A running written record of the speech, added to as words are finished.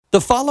The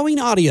following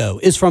audio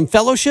is from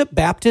Fellowship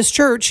Baptist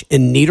Church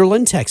in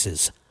Nederland,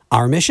 Texas.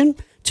 Our mission?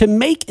 To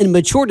make and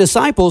mature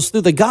disciples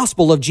through the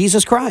gospel of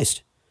Jesus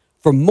Christ.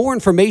 For more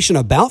information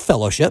about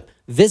Fellowship,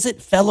 visit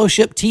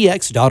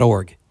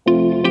fellowshiptx.org.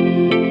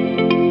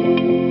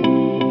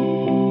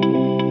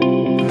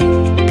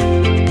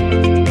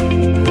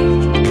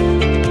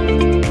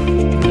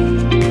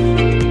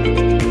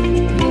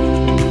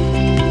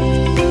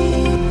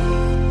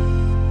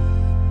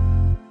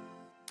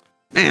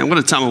 Man, what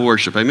a time of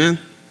worship, amen?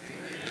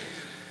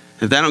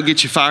 If that don't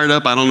get you fired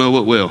up, I don't know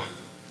what will.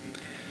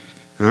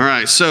 All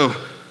right, so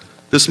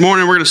this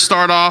morning we're going to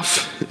start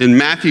off in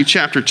Matthew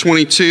chapter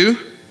 22.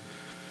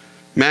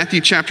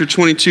 Matthew chapter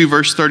 22,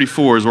 verse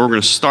 34 is where we're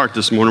going to start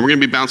this morning. We're going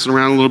to be bouncing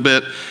around a little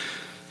bit,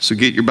 so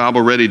get your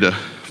Bible ready to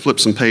flip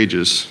some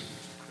pages.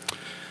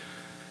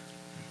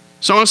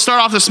 So I want to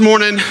start off this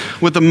morning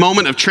with a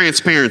moment of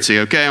transparency,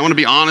 okay? I want to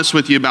be honest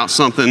with you about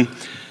something.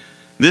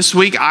 This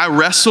week I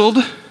wrestled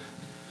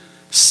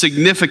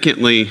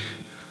significantly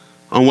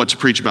on what to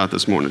preach about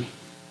this morning.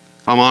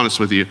 If I'm honest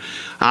with you.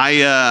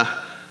 I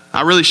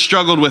really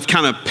struggled with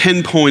kind of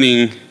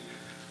pinpointing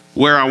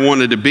where I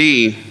wanted to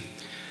be.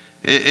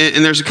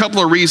 And there's a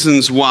couple of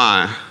reasons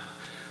why.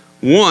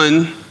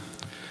 One,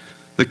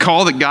 the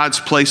call that God's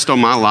placed on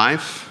my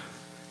life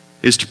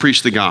is to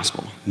preach the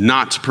gospel,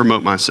 not to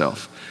promote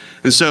myself.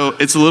 And so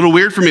it's a little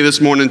weird for me this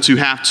morning to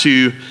have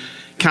to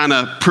kind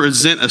of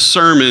present a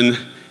sermon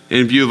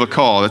in view of a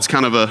call. It's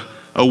kind of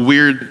a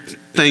weird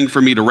thing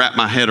for me to wrap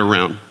my head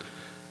around.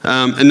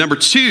 And number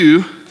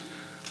two,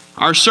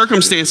 our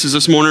circumstances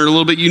this morning are a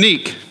little bit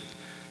unique.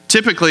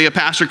 Typically, a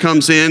pastor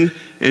comes in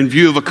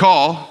view of a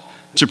call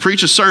to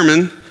preach a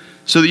sermon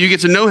so that you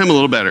get to know him a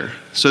little better,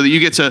 so that you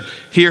get to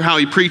hear how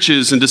he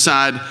preaches and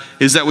decide,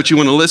 is that what you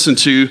want to listen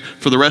to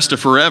for the rest of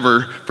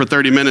forever for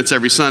 30 minutes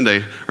every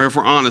Sunday? Or if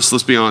we're honest,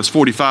 let's be honest,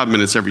 45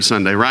 minutes every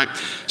Sunday, right?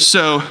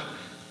 So,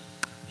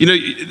 you know,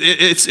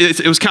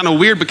 it was kind of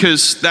weird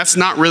because that's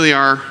not really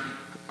our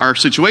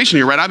situation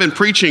here, right? I've been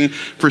preaching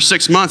for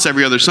 6 months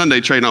every other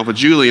Sunday, trading off with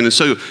Julian, and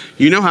so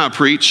you know how I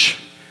preach.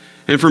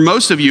 And for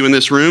most of you in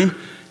this room,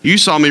 you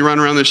saw me run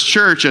around this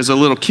church as a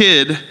little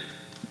kid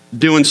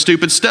doing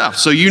stupid stuff.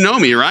 So you know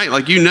me, right?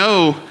 Like, you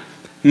know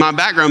my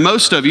background.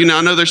 Most of you, now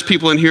I know there's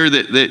people in here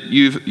that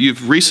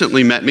you've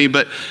recently met me,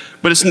 but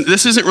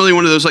this isn't really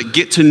one of those like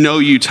get to know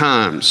you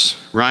times,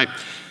 right?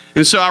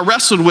 And so I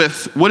wrestled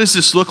with, what does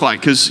this look like?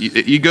 Because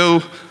you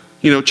go,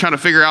 trying to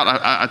figure out,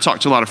 I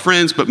talk to a lot of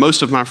friends, but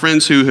most of my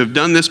friends who have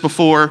done this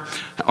before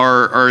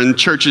are in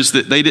churches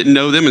that they didn't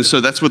know them, and so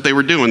that's what they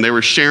were doing. They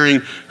were sharing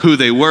who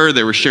they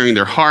were sharing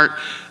their heart.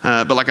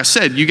 But like I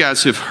said, you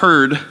guys have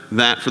heard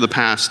that for the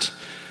past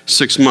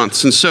 6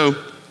 months. And so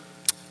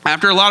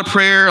after a lot of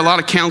prayer, a lot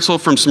of counsel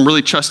from some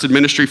really trusted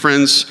ministry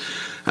friends,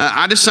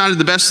 I decided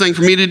the best thing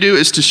for me to do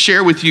is to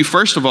share with you,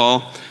 first of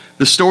all,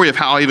 the story of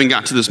how I even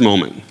got to this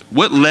moment.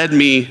 What led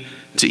me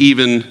to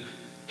even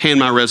hand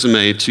my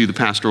resume to the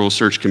pastoral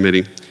search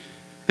committee.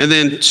 And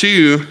then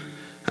two,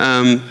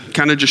 kind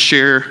of just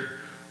share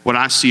what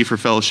I see for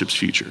Fellowship's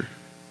future.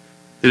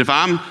 That if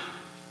I'm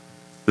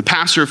the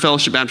pastor of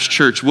Fellowship Baptist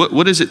Church,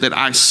 what is it that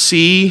I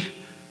see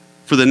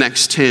for the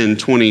next 10,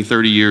 20,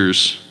 30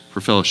 years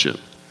for Fellowship?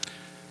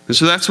 And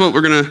so that's what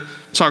we're going to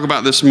talk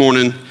about this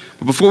morning.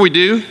 But before we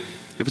do,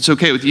 if it's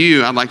okay with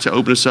you, I'd like to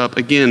open us up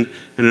again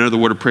in another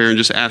word of prayer and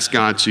just ask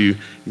God to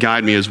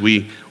guide me as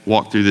we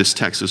walk through this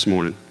text this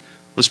morning.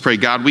 Let's pray.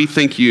 God, we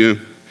thank you.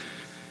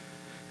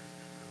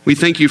 We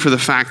thank you for the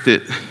fact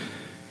that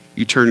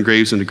you turn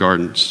graves into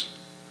gardens.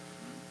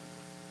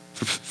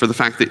 For the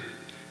fact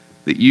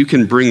that you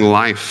can bring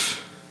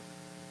life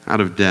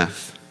out of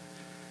death.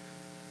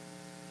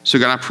 So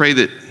God, I pray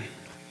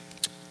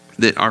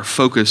that our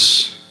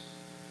focus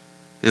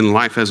in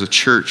life as a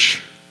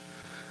church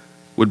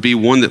would be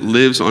one that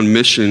lives on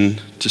mission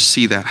to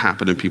see that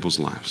happen in people's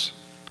lives.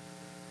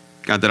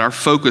 God, that our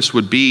focus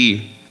would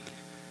be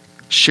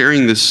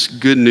sharing this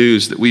good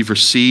news that we've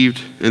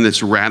received and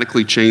that's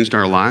radically changed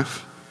our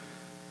life,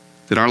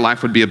 that our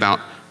life would be about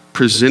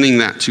presenting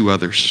that to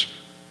others.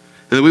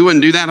 And that we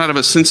wouldn't do that out of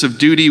a sense of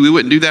duty. We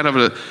wouldn't do that out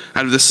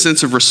of this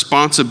sense of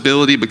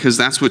responsibility because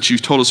that's what you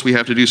told us we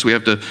have to do, so we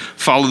have to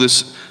follow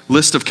this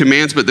list of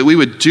commands, but that we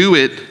would do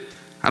it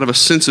out of a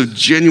sense of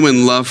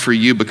genuine love for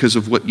you because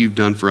of what you've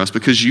done for us,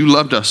 because you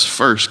loved us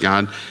first,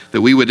 God,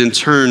 that we would in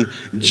turn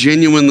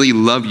genuinely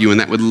love you, and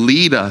that would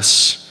lead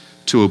us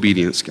to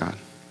obedience, God.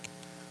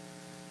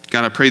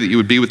 God, I pray that you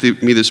would be with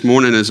me this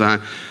morning as I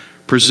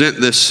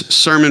present this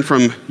sermon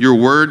from your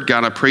word.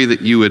 God, I pray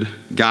that you would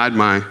guide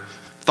my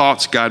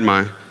thoughts, guide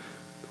my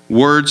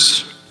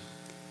words,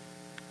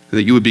 and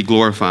that you would be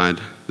glorified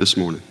this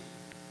morning.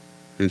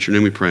 In your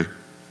name we pray.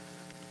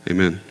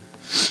 Amen.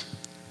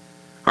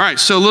 All right,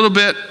 so a little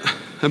bit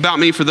about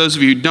me for those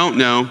of you who don't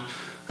know.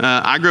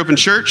 I grew up in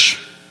church,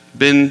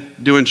 been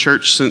doing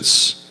church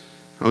since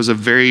I was a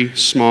very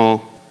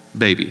small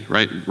baby,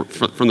 right?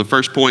 From the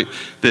first point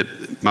that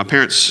my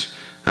parents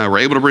were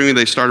able to bring me,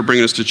 they started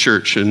bringing us to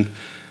church. And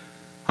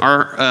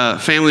our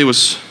family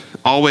was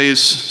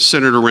always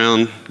centered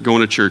around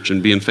going to church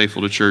and being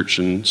faithful to church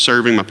and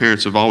serving. My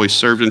parents have always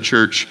served in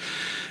church.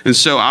 And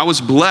so I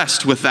was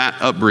blessed with that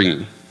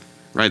upbringing,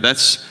 right?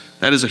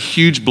 That is a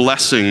huge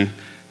blessing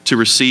to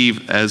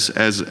receive as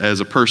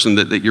a person,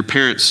 that your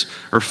parents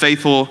are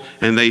faithful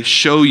and they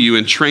show you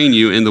and train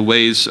you in the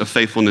ways of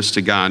faithfulness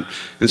to God.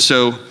 And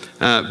so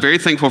very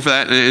thankful for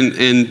that.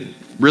 And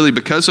really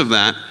because of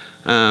that,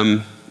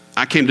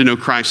 I came to know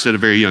Christ at a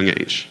very young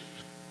age.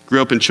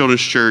 Grew up in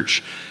children's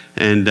church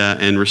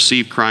and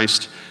received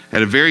Christ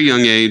at a very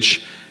young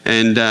age,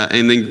 and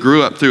then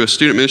grew up through a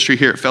student ministry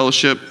here at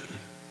Fellowship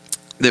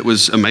that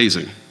was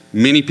amazing.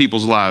 Many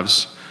people's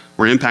lives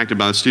were impacted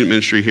by the student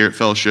ministry here at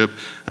Fellowship.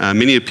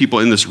 Many of the people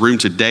in this room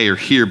today are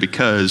here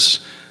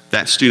because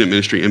that student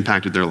ministry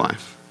impacted their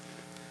life.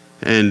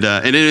 And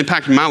it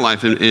impacted my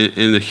life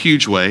in a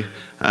huge way,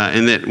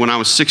 in that when I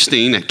was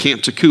 16 at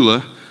Camp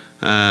Takula,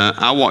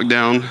 I walked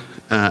down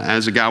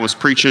as a guy was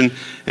preaching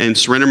and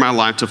surrendered my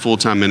life to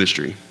full-time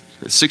ministry.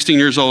 At 16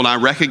 years old, I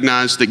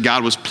recognized that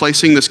God was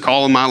placing this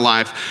call in my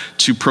life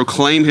to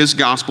proclaim his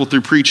gospel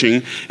through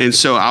preaching. And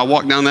so I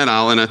walked down that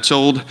aisle and I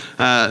told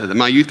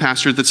my youth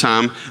pastor at the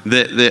time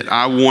that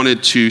I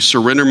wanted to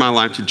surrender my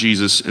life to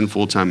Jesus in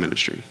full-time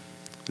ministry.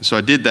 And so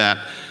I did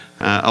that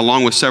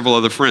along with several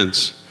other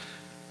friends.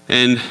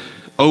 And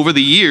over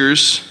the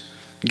years,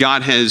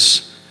 God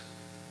has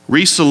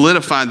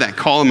re-solidified that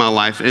call in my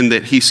life, and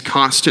that he's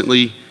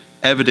constantly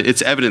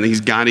it's evident that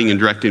he's guiding and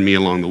directing me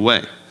along the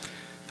way.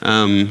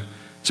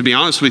 To be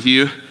honest with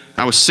you,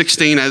 I was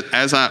 16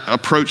 as I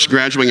approached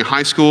graduating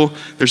high school.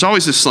 There's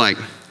always this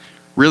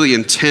really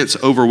intense,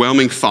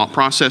 overwhelming thought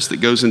process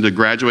that goes into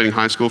graduating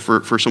high school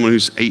for someone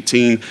who's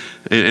 18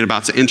 and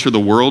about to enter the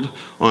world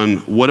on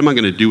what am I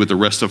going to do with the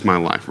rest of my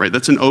life, right?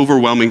 That's an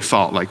overwhelming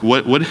thought. Like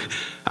what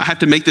I have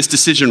to make this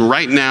decision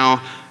right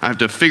now. I have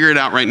to figure it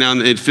out right now.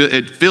 And it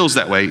feels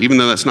that way, even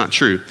though that's not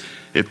true.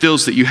 It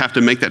feels that you have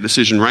to make that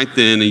decision right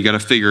then and you got to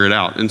figure it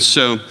out. And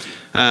so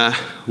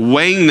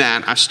weighing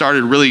that, I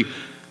started really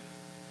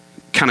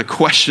kind of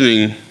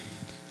questioning,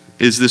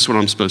 is this what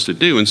I'm supposed to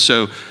do? And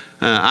so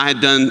I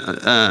had done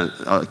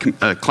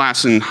a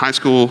class in high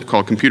school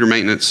called computer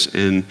maintenance,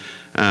 and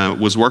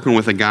was working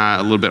with a guy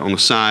a little bit on the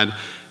side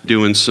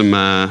doing some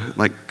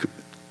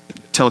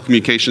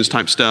telecommunications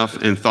type stuff,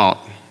 and thought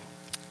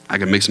I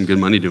could make some good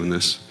money doing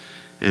this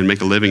and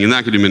make a living, and then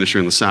I could do ministry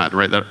on the side,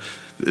 right?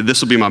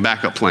 This will be my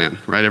backup plan,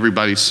 right?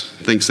 Everybody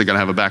thinks they got to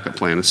have a backup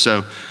plan. And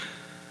so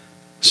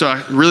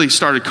I really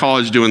started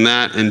college doing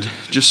that, and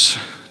just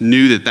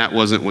knew that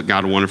wasn't what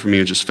God wanted for me,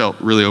 and just felt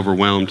really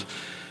overwhelmed.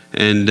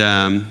 And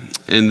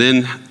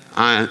then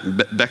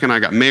Becca and I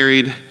got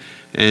married,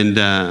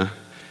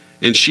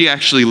 and she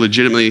actually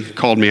legitimately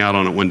called me out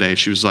on it one day.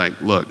 She was like,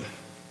 look,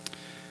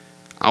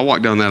 I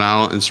walked down that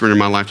aisle and surrendered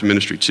my life to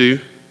ministry too.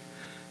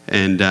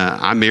 And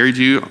I married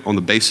you on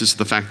the basis of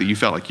the fact that you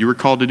felt like you were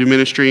called to do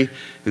ministry.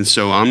 And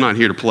so I'm not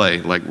here to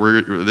play. Like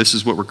this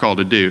is what we're called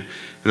to do.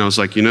 And I was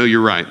like,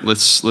 you're right.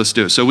 Let's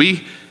do it. So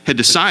we had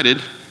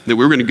decided that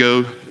we were going to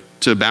go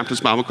to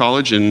Baptist Bible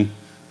College and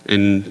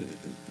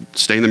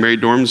stay in the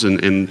married dorms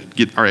and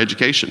get our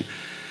education.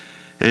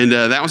 And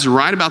that was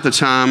right about the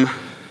time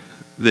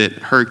that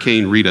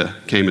Hurricane Rita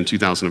came in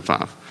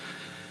 2005.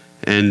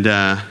 And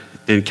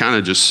kind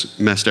of just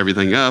messed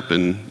everything up,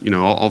 and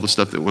all the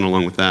stuff that went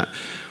along with that.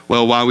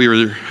 Well, while we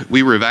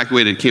were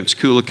evacuated at Camp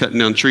Takula, cutting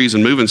down trees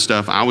and moving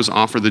stuff, I was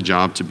offered the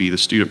job to be the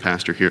student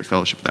pastor here at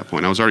Fellowship at that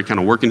point. I was already kind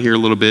of working here a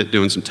little bit,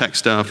 doing some tech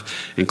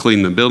stuff and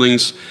cleaning the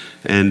buildings,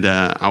 and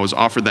I was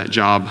offered that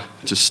job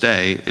to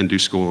stay and do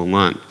school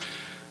online,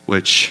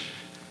 which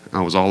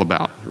I was all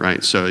about,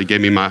 right? So it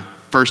gave me my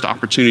first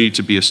opportunity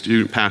to be a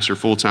student pastor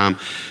full-time.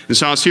 And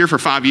so I was here for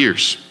 5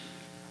 years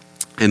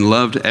and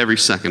loved every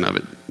second of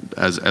it.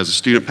 As a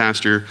student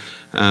pastor,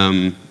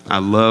 I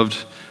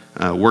loved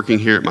working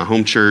here at my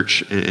home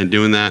church and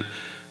doing that.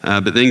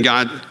 But then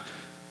God,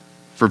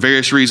 for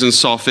various reasons,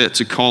 saw fit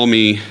to call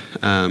me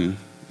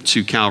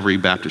to Calvary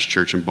Baptist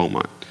Church in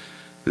Beaumont.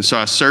 And so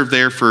I served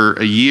there for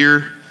a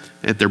year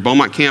at their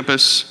Beaumont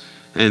campus,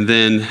 and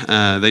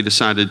then they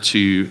decided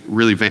to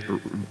really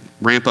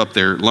ramp up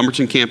their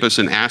Lumberton campus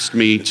and asked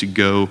me to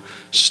go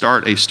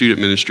start a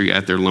student ministry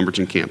at their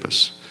Lumberton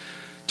campus,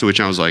 to which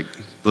I was like,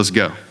 let's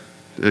go.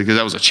 Because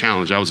that was a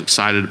challenge. I was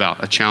excited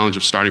about a challenge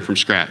of starting from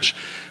scratch.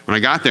 When I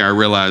got there, I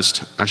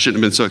realized I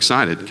shouldn't have been so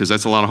excited, because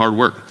that's a lot of hard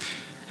work.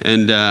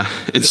 And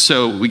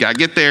so we got to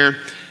get there,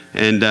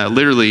 and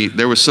literally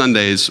there were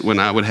Sundays when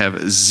I would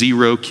have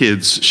 0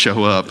 kids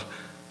show up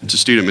to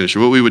student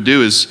ministry. What we would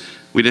do is,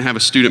 we didn't have a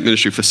student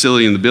ministry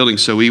facility in the building,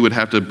 so we would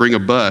have to bring a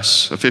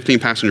bus, a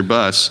 15-passenger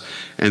bus,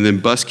 and then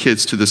bus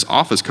kids to this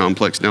office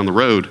complex down the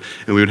road,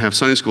 and we would have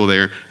Sunday school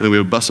there, and then we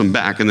would bus them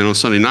back, and then on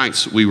Sunday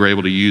nights, we were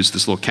able to use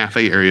this little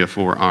cafe area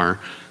for our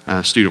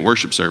student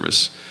worship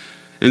service.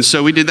 And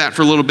so we did that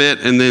for a little bit,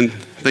 and then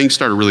things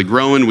started really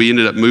growing. We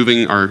ended up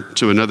moving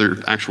to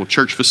another actual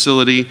church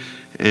facility,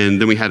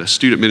 and then we had a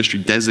student ministry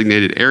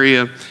designated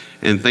area,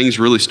 and things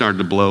really started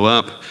to blow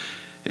up.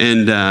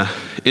 And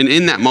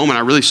in that moment,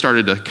 I really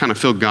started to kind of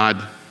feel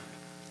God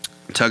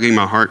tugging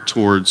my heart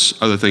towards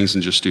other things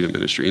than just student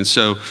ministry. And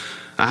so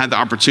I had the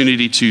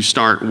opportunity to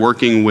start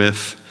working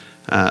with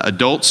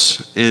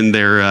adults in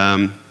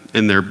their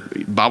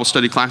Bible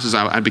study classes.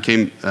 I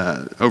became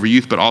over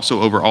youth, but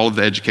also over all of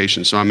the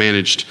education. So I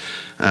managed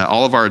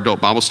all of our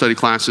adult Bible study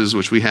classes,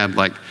 which we had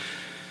like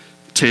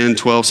 10,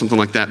 12, something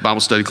like that, Bible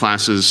study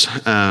classes.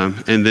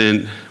 And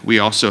then we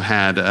also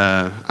had,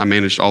 I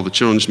managed all the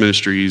children's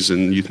ministries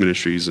and youth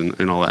ministries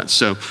and all that.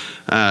 So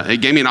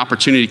it gave me an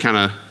opportunity to kind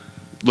of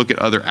look at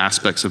other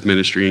aspects of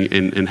ministry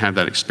and have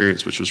that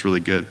experience, which was really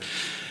good.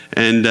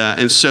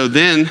 And so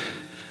then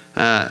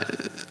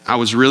I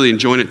was really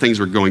enjoying it. Things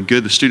were going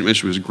good. The student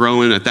ministry was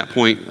growing. At that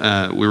point,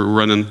 we were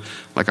running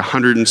like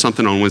 100 and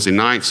something on Wednesday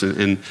nights,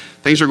 and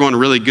things were going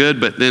really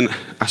good. But then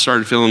I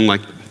started feeling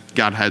like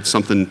God had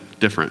something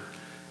different,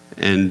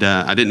 and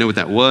I didn't know what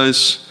that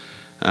was.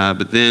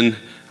 But then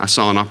I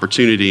saw an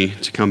opportunity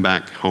to come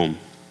back home,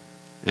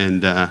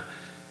 and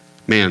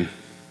man,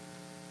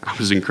 I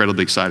was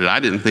incredibly excited. I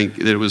didn't think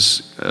that it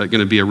was going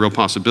to be a real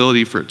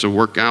possibility for it to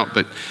work out,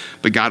 but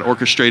God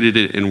orchestrated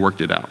it and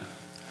worked it out.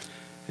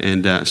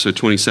 And so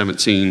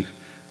 2017,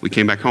 we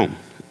came back home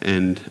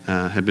and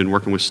have been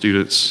working with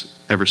students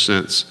ever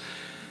since.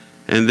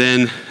 And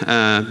then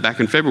back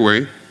in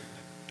February,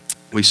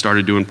 we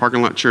started doing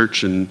parking lot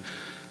church, and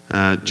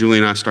Julie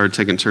and I started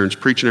taking turns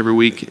preaching every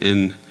week.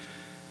 And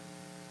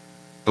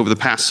over the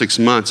past 6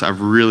 months, I've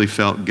really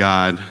felt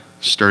God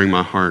stirring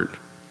my heart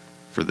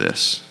for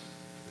this,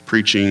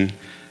 preaching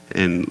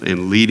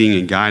and leading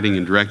and guiding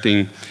and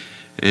directing,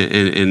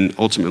 and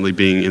ultimately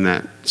being in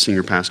that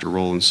senior pastor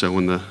role. And so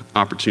when the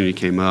opportunity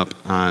came up,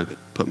 I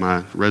put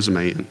my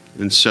resume in.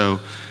 And so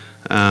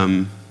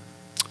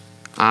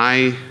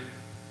I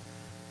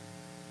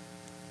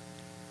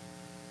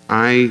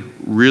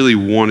really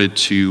wanted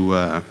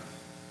to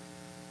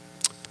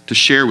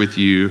share with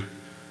you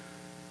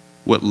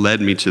what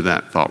led me to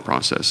that thought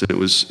process. And it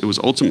was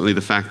ultimately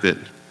the fact that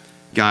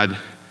God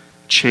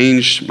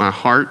changed my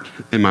heart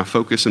and my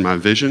focus and my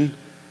vision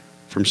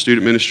from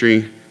student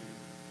ministry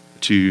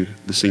to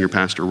the senior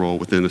pastor role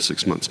within a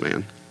 6-month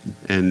span.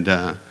 And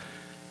I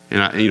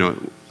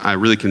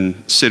really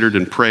considered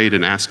and prayed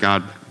and asked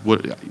God,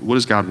 what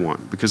does God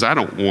want? Because I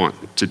don't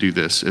want to do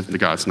this if the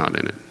God's not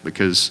in it,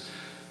 because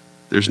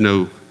there's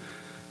no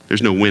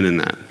win in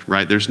that,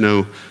 right? There's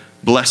no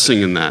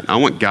blessing in that. I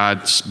want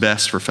God's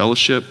best for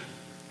fellowship.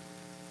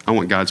 I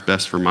want God's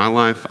best for my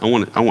life. I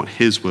want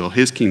His will,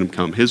 His kingdom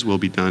come, His will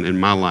be done in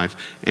my life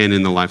and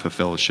in the life of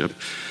fellowship.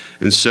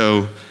 And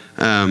so,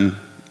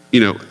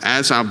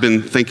 as I've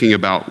been thinking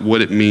about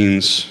what it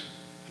means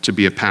to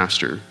be a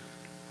pastor,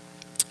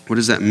 what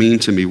does that mean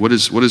to me? What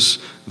is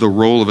the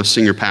role of a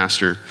senior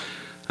pastor?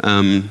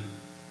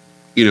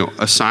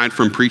 Aside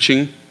from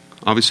preaching,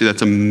 obviously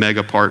that's a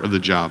mega part of the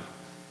job.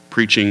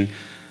 Preaching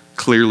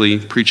clearly,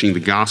 preaching the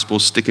gospel,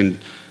 sticking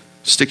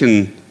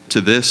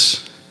to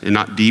this and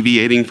not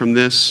deviating from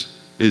this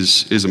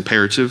is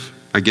imperative.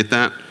 I get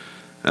that.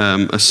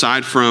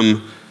 Aside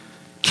from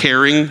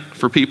caring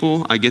for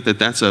people, I get that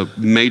that's a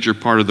major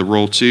part of the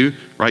role too,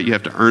 right? You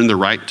have to earn the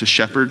right to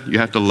shepherd. You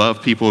have to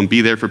love people and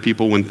be there for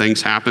people when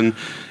things happen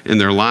in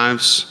their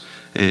lives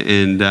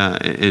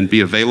and be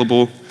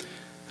available.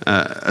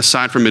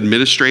 Aside from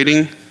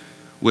administrating,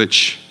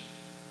 which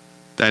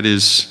that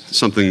is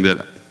something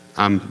that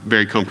I'm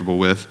very comfortable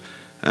with.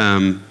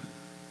 For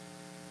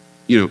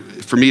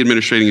me,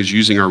 administrating is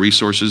using our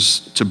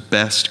resources to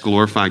best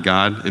glorify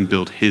God and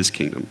build His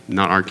kingdom,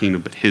 not our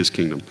kingdom, but His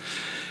kingdom.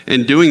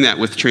 And doing that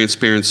with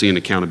transparency and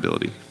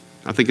accountability.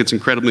 I think it's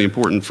incredibly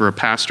important for a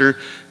pastor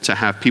to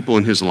have people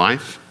in his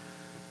life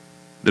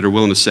that are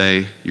willing to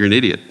say, you're an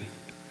idiot.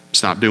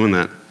 Stop doing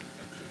that,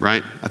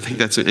 right? I think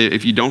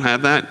if you don't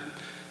have that,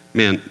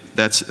 man,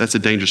 that's a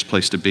dangerous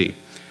place to be.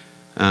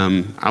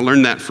 I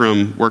learned that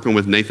from working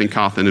with Nathan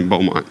Cawthon in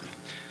Beaumont.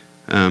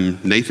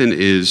 Nathan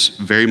is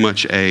very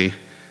much a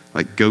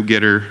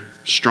go-getter,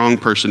 strong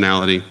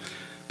personality,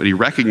 but he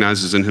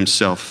recognizes in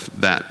himself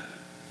that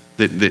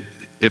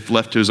if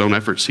left to his own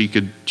efforts, he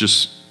could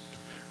just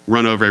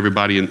run over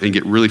everybody and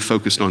get really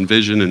focused on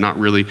vision and not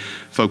really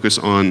focus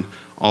on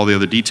all the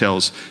other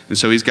details. And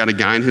so he's got a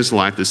guy in his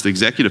life that's the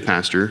executive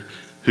pastor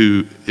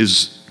who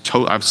is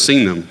I've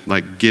seen them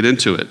get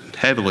into it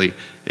heavily,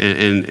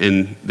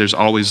 and there's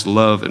always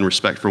love and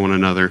respect for one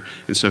another.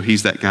 And so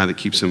he's that guy that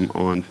keeps him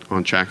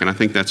on track. And I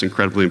think that's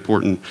incredibly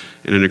important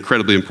and an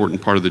incredibly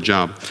important part of the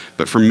job.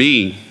 But for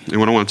me, and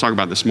what I want to talk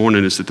about this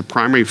morning is that the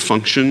primary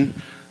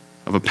function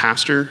of a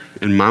pastor,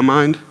 in my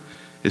mind,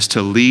 is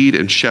to lead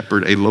and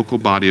shepherd a local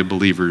body of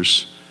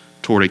believers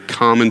toward a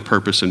common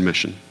purpose and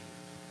mission.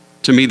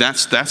 To me,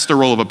 that's the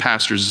role of a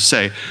pastor, is to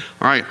say,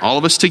 all right, all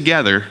of us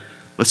together,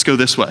 let's go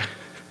this way,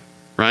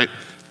 right?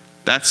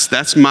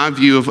 That's my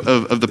view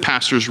of the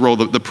pastor's role,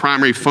 the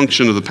primary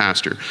function of the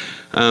pastor.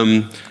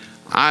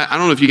 I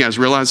don't know if you guys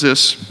realize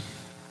this,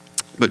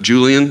 but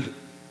Julian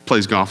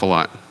plays golf a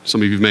lot.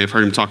 Some of you may have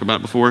heard him talk about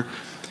it before.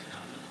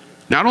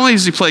 Not only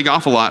does he play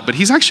golf a lot, but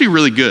he's actually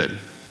really good.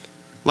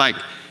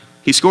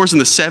 He scores in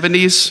the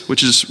 70s,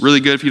 which is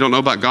really good if you don't know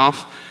about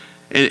golf.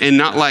 and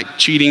not like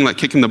cheating, like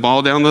kicking the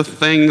ball down the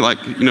thing, like,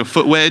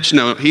 foot wedge.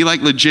 No, he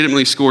like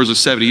legitimately scores a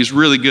 70. He's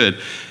really good.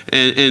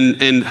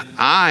 And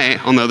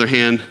I, on the other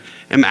hand,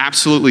 am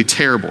absolutely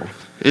terrible.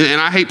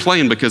 And I hate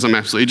playing because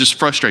it just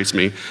frustrates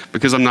me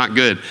because I'm not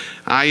good.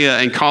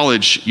 In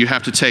college, you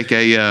have to take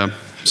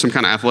some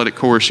kind of athletic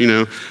course,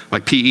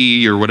 like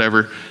PE or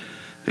whatever.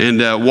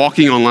 And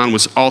walking online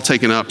was all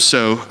taken up.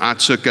 So I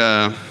took,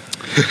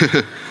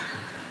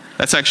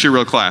 that's actually a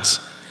real class.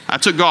 I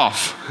took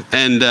golf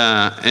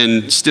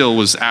and still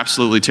was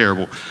absolutely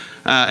terrible.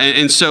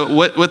 And so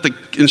what the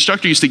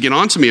instructor used to get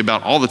on to me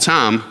about all the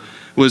time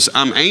was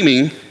I'm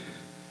aiming,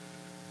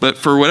 but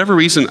for whatever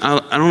reason,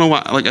 I don't know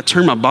why, like I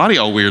turn my body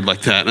all weird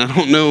like that. And I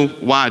don't know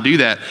why I do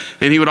that.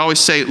 And he would always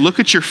say, look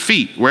at your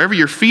feet. Wherever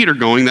your feet are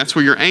going, that's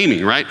where you're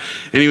aiming, right?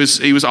 And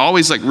he was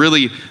always like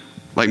really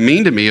like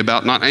mean to me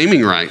about not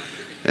aiming right.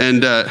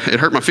 And it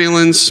hurt my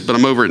feelings, but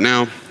I'm over it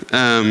now.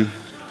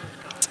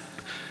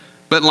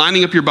 But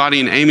lining up your body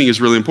and aiming is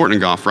really important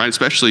in golf, right?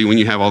 Especially when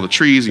you have all the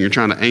trees and you're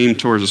trying to aim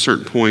towards a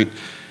certain point.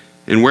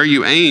 And where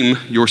you aim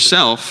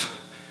yourself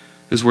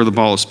is where the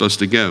ball is supposed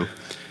to go.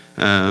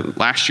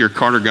 Last year,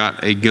 Carter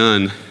got a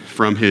gun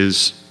from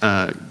his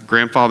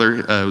grandfather.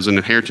 It was an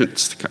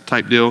inheritance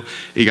type deal.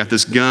 He got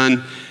this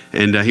gun,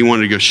 and he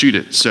wanted to go shoot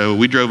it. So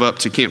we drove up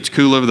to Camp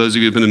Takula. For those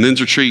of you who have been to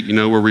men's retreat, you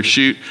know where we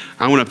shoot.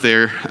 I went up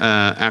there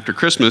after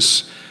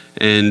Christmas,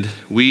 and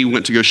we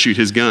went to go shoot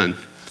his gun.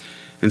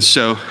 And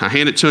so I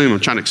hand it to him. I'm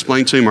trying to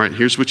explain to him, all right,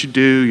 here's what you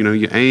do.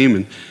 You aim,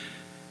 and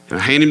I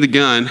hand him the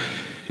gun,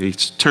 and he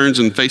turns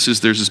and faces,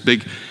 there's this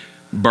big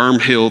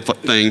berm hill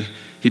thing.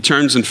 He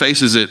turns and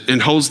faces it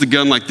and holds the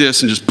gun like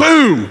this and just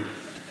boom.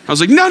 I was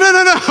like,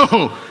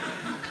 no.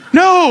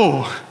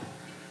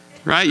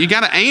 Right? You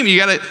got to aim. You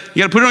got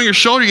to put it on your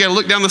shoulder. You got to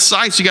look down the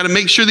sights. You got to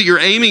make sure that you're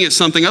aiming at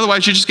something.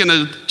 Otherwise, you're just going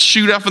to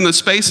shoot off in the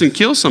space and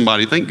kill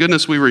somebody. Thank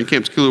goodness we were in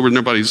Camp Takula where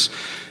nobody's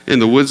in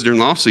the woods during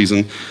the off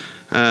season.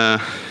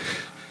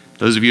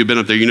 Those of you who have been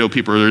up there, you know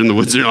people are in the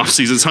woods during off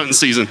season, it's hunting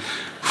season.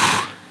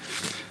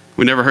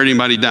 We never heard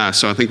anybody die,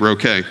 so I think we're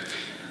okay.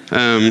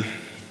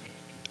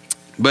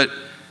 But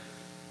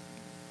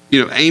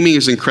aiming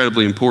is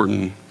incredibly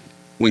important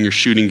when you're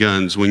shooting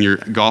guns, when you're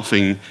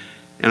golfing.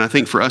 And I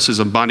think for us as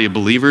a body of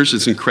believers,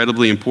 it's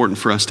incredibly important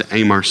for us to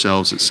aim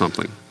ourselves at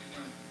something.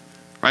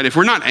 Right? If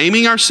we're not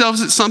aiming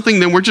ourselves at something,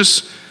 then we're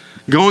just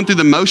going through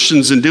the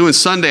motions and doing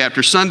Sunday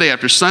after Sunday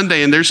after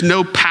Sunday, and there's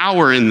no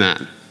power in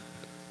that.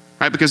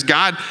 Right? Because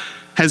God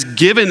has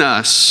given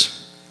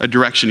us a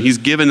direction. He's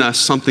given us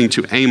something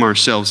to aim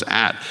ourselves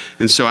at.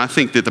 And so I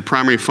think that the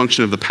primary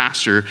function of the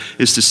pastor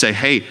is to say,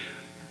 hey,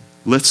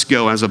 let's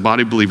go as a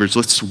body of believers,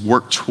 let's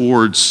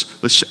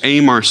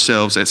aim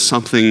ourselves at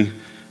something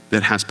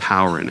that has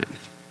power in it.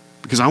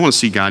 Because I want to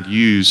see God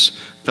use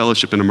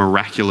fellowship in a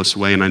miraculous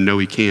way, and I know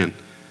he can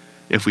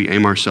if we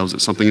aim ourselves at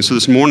something. And so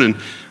this morning,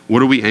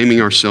 what are we aiming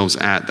ourselves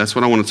at? That's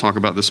what I want to talk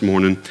about this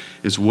morning,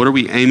 is what are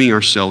we aiming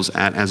ourselves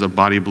at as a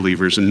body of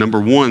believers? And number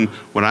one,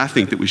 what I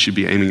think that we should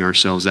be aiming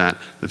ourselves at,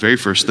 the very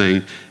first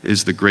thing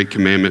is the great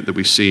commandment that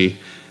we see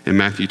in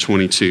Matthew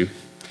 22.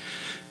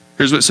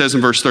 Here's what it says in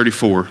verse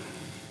 34.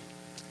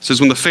 It says,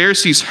 when the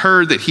Pharisees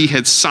heard that he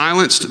had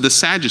silenced the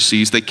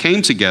Sadducees, they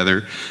came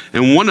together,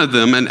 and one of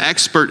them, an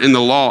expert in the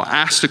law,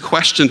 asked a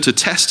question to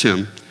test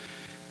him.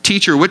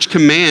 Teacher, which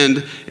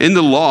command in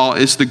the law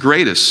is the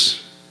greatest?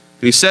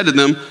 And he said to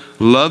them,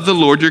 love the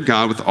Lord your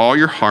God with all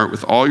your heart,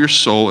 with all your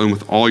soul, and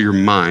with all your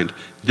mind.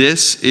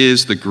 This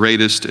is the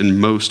greatest and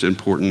most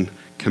important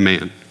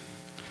command.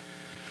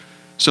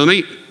 So let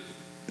me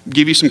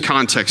give you some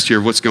context here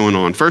of what's going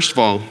on. First of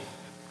all,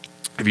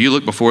 if you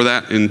look before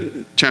that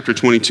in chapter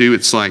 22,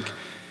 it's like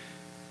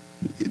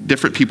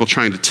different people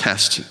trying to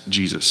test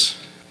Jesus.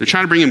 They're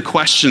trying to bring him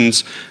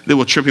questions that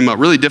will trip him up,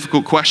 really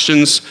difficult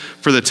questions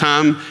for the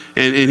time,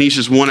 and he's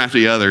just one after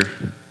the other,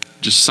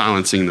 just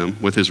silencing them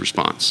with his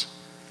response.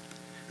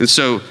 And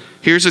so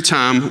here's a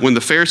time when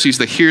the Pharisees,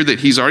 they hear that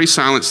he's already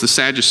silenced the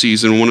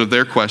Sadducees in one of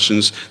their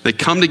questions. They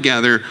come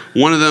together,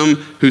 one of them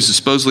who's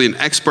supposedly an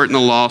expert in the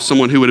law,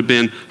 someone who would have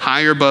been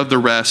higher above the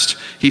rest,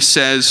 he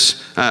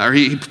says,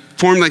 he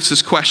formulates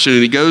this question,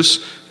 and he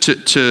goes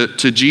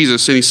to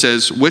Jesus and he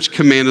says, which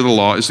command of the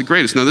law is the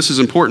greatest? Now, this is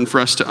important for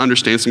us to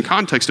understand some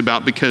context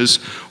about, because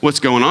what's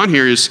going on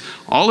here is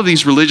all of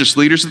these religious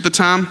leaders at the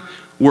time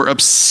were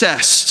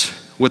obsessed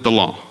with the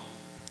law.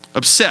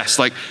 Obsessed,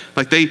 like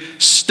they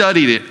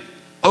studied it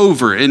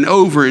over and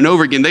over and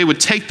over again. They would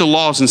take the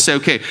laws and say,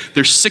 okay,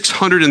 there's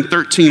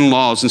 613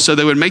 laws. And so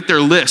they would make their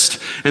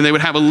list, and they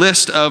would have a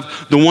list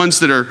of the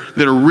ones that are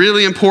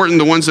really important,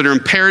 the ones that are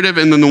imperative,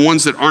 and then the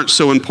ones that aren't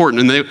so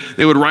important. And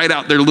they would write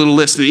out their little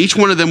list, and each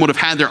one of them would have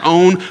had their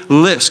own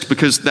list,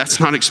 because that's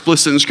not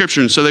explicit in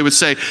Scripture. And so they would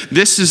say,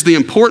 this is the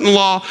important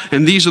law,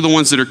 and these are the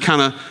ones that are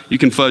kind of, you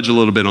can fudge a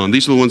little bit on.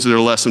 These are the ones that are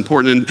less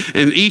important.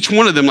 And each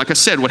one of them, like I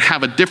said, would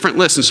have a different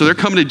list. And so they're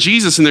coming to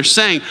Jesus and they're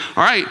saying,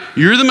 all right,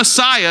 you're the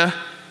Messiah.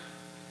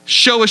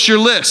 Show us your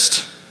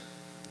list.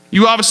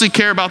 You obviously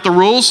care about the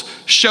rules.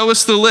 Show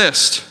us the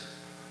list.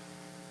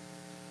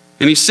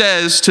 And he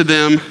says to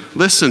them,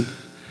 listen,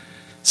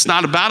 it's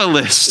not about a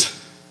list.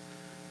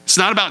 It's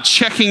not about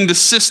checking the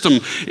system.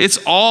 It's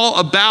all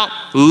about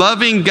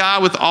loving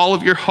God with all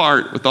of your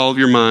heart, with all of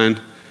your mind,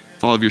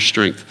 with all of your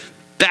strength.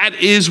 That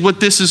is what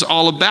this is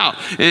all about.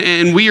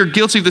 And we are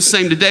guilty of the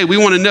same today. We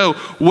want to know,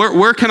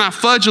 where can I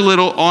fudge a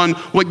little on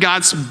what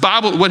God's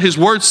Bible, what his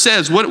word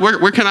says?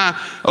 Where can I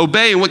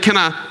obey and what can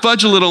I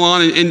fudge a little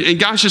on? And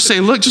God's just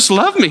saying, look, just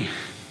love me.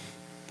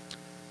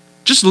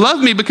 Just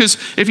love me, because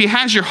if he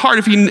has your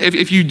heart,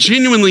 if you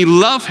genuinely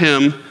love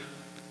him,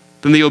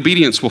 then the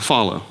obedience will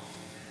follow.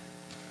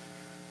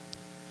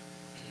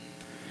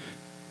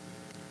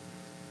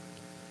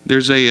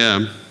 There's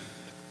a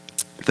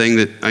thing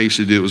that I used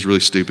to do that was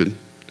really stupid.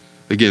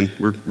 Again,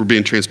 we're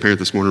being transparent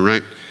this morning,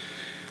 right?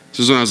 This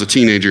was when I was a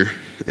teenager,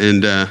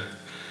 and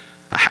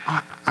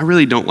I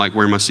really don't like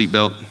wearing my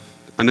seatbelt.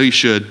 I know you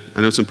should.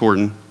 I know it's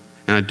important,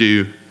 and I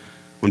do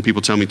when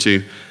people tell me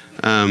to,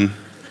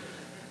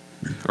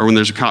 or when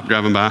there's a cop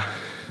driving by.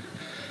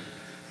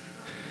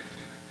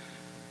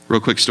 Real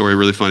quick story,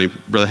 really funny.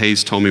 Brother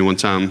Hayes told me one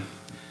time,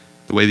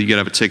 the way that you get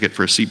out of a ticket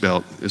for a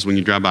seatbelt is when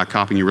you drive by a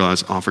cop and you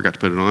realize, oh, I forgot to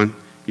put it on.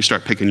 You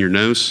start picking your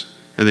nose.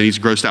 And then he's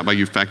grossed out by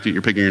the fact that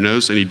you're picking your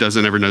nose, and he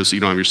doesn't ever notice that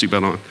you don't have your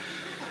seatbelt on.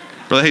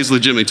 Brother Hayes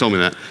legitimately told me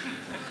that.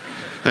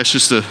 That's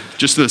just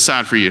an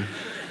aside for you.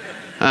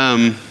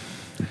 But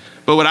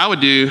what I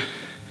would do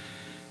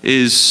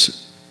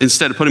is,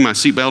 instead of putting my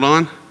seatbelt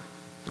on,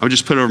 I would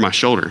just put it over my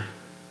shoulder.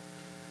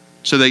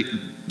 So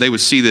they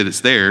would see that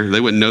it's there. They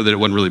wouldn't know that it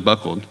wasn't really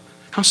buckled.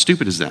 How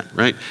stupid is that,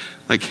 right?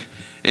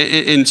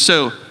 And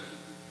so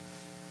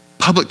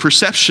public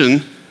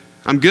perception,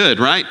 I'm good,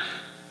 right?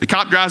 The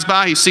cop drives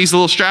by, he sees the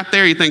little strap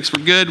there, he thinks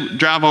we're good,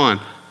 drive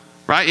on,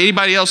 right?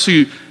 Anybody else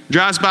who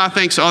drives by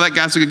thinks, oh, that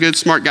guy's a good,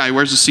 smart guy, he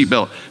wears a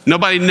seatbelt.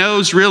 Nobody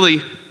knows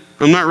really,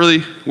 I'm not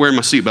really wearing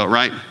my seatbelt,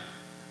 right?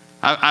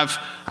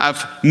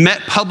 I've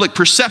met public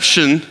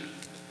perception,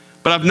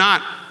 but I've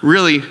not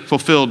really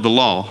fulfilled the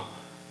law,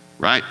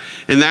 right?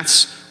 And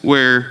that's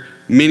where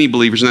many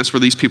believers, and that's where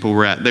these people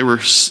were at. They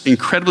were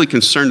incredibly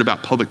concerned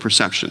about public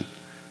perception.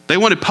 They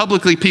wanted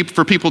publicly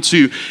for people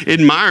to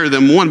admire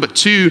them, one, but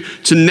two,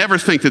 to never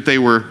think that they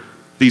were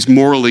these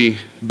morally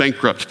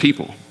bankrupt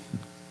people.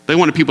 They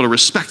wanted people to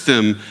respect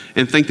them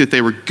and think that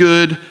they were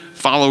good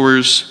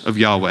followers of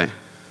Yahweh.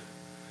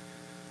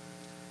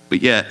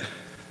 But yet,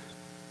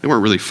 they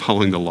weren't really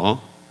following the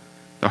law.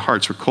 Their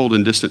hearts were cold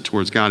and distant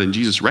towards God, and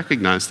Jesus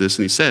recognized this,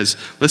 and he says,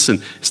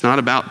 listen, it's not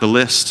about the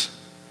list.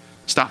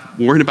 Stop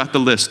worrying about the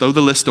list. Throw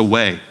the list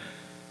away.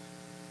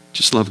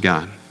 Just love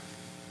God.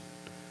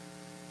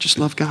 Just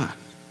love God.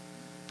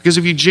 Because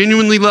if you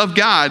genuinely love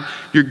God,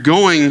 you're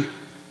going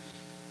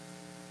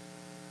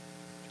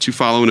to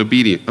follow in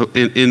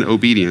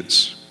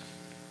obedience.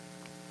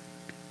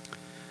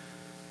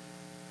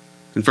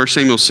 In 1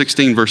 Samuel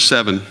 16, verse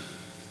 7,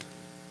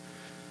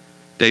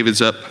 David's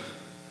up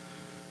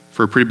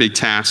for a pretty big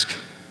task,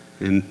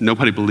 and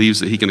nobody believes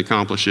that he can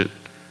accomplish it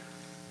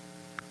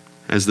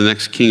as the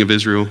next king of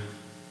Israel.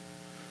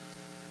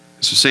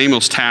 So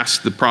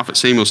the prophet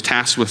Samuel's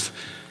tasked with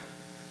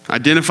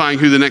identifying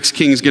who the next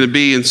king is going to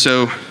be. And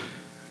so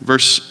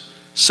verse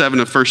 7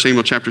 of 1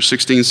 Samuel chapter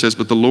 16 says,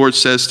 but the Lord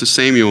says to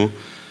Samuel,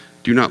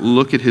 do not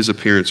look at his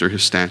appearance or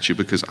his stature,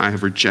 because I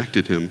have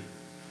rejected him.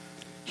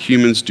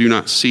 Humans do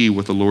not see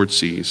what the Lord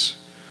sees,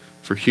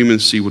 for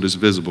humans see what is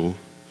visible,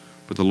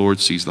 but the Lord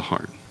sees the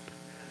heart.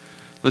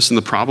 Listen,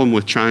 the problem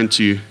with trying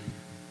to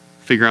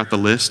figure out the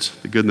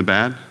list, the good and the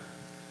bad,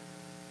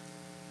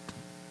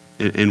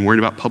 and worried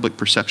about public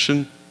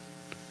perception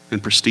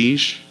and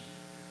prestige,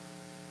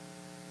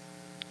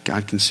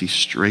 God can see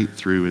straight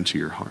through into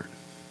your heart.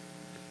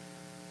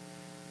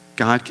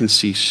 God can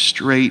see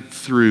straight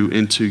through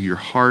into your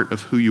heart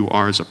of who you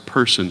are as a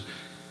person.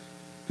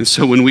 And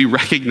so when we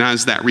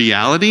recognize that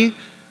reality,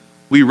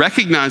 we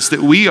recognize that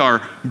we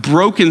are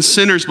broken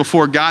sinners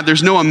before God.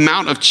 There's no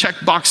amount of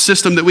checkbox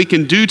system that we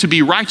can do to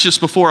be righteous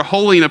before a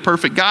holy and a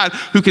perfect God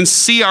who can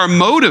see our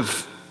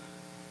motive.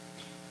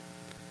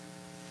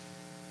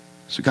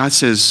 So God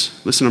says,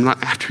 listen, I'm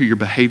not after your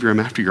behavior, I'm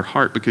after your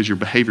heart, because your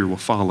behavior will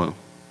follow.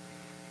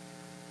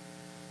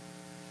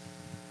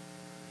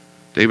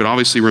 David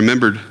obviously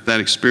remembered that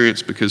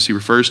experience because he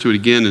refers to it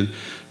again in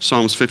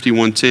Psalms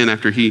 51:10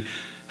 after he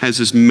has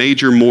this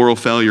major moral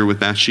failure with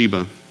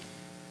Bathsheba.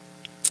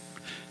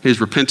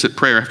 His repentant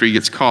prayer after he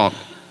gets caught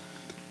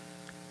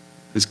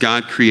is,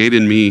 God, create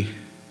in me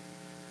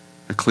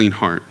a clean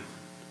heart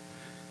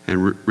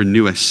and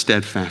renew a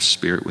steadfast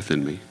spirit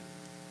within me.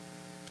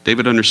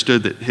 David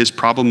understood that his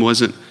problem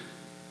wasn't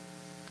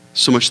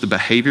so much the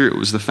behavior, it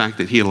was the fact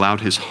that he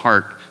allowed his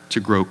heart to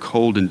grow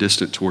cold and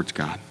distant towards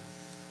God.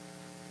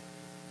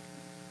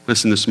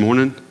 Listen, this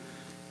morning,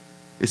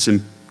 it's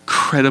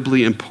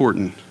incredibly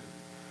important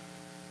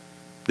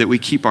that we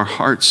keep our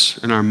hearts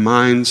and our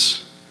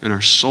minds and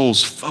our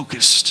souls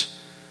focused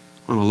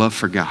on a love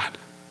for God.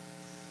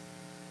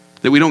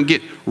 That we don't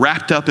get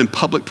wrapped up in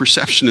public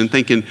perception and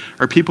thinking,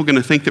 are people going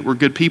to think that we're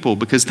good people?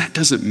 Because that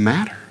doesn't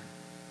matter.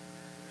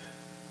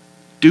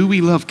 Do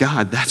we love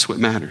God? That's what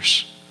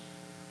matters.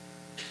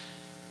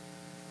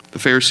 The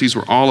Pharisees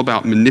were all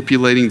about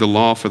manipulating the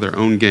law for their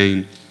own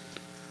gain.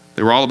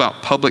 They were all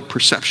about public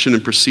perception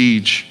and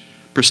prestige.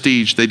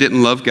 They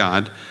didn't love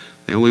God.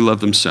 They only loved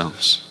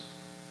themselves.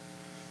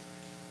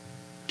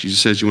 Jesus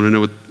says, you want to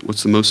know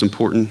what's the most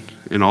important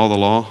in all the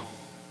law?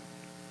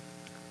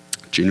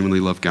 Genuinely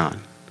love God.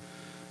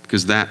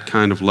 Because that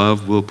kind of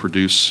love will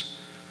produce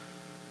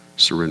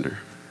surrender.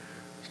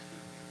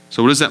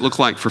 So what does that look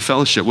like for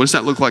fellowship? What does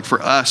that look like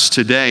for us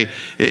today?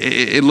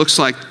 It looks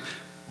like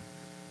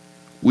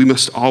we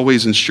must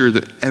always ensure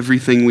that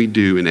everything we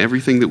do and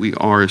everything that we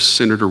are is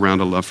centered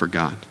around a love for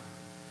God.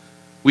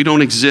 We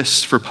don't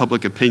exist for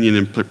public opinion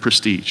and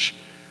prestige.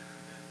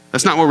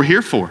 That's not what we're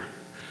here for.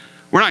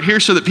 We're not here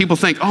so that people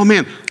think, oh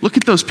man, look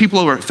at those people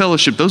over at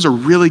Fellowship. Those are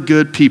really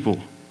good people.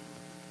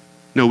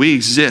 No, we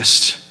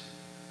exist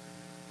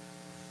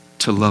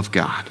to love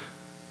God,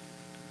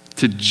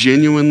 to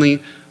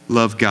genuinely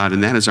love God.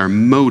 And that is our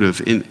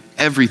motive in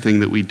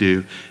everything that we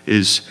do,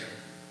 is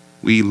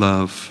we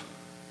love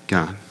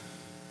God.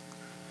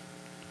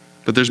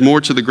 But there's more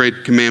to the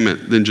great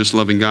commandment than just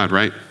loving God,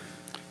 right?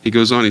 He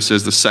goes on, he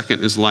says, the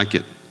second is like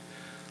it.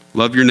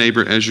 Love your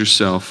neighbor as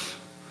yourself.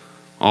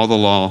 All the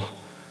law,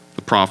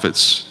 the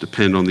prophets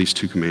depend on these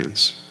two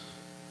commands.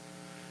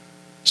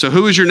 So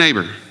who is your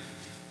neighbor?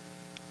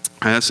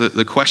 That's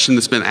the question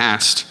that's been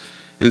asked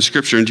in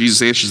Scripture, and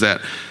Jesus answers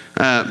that.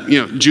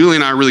 Julie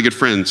and I are really good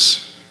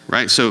friends,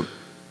 right? So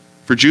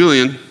for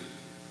Julian,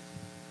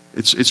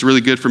 it's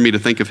really good for me to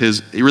think of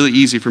really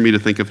easy for me to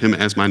think of him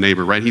as my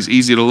neighbor, right? He's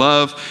easy to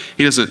love.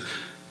 He's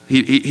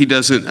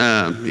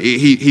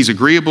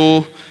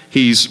agreeable.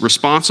 He's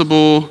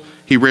responsible.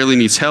 He rarely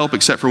needs help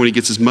except for when he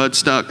gets his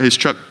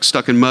truck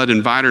stuck in mud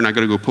and Vider, and I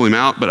got to go pull him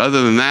out. But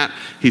other than that,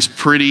 he's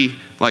pretty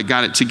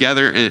got it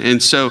together.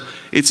 And so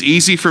it's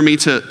easy for me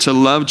to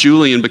love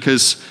Julian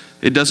because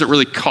it doesn't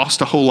really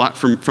cost a whole lot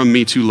from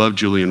me to love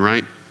Julian,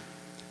 right?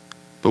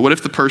 But what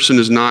if the person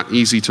is not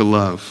easy to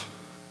love?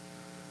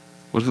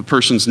 What if the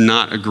person's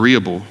not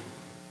agreeable?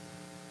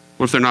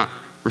 What if they're not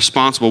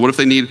responsible? What if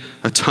they need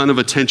a ton of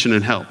attention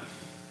and help?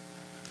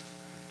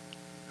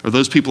 Are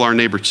those people our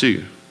neighbor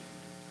too?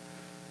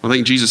 I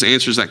think Jesus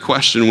answers that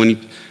question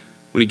when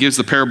he gives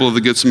the parable of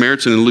the Good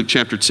Samaritan in Luke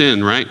chapter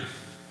 10, right?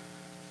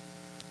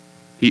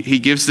 He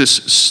gives this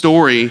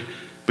story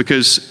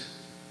because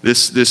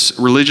this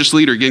religious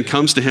leader again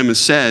comes to him and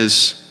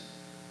says,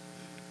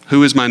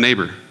 who is my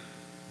neighbor?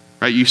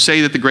 Right? You say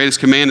that the greatest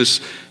command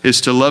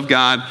is to love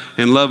God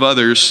and love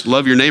others,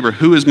 love your neighbor.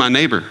 Who is my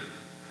neighbor?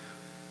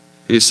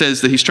 And it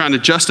says that he's trying to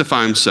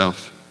justify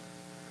himself.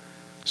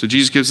 So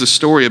Jesus gives this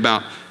story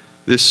about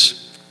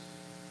this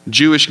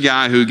Jewish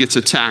guy who gets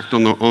attacked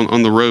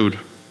on the road.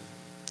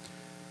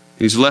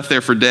 He's left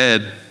there for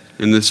dead,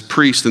 and this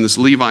priest and this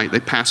Levite, they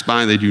pass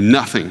by and they do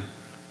nothing.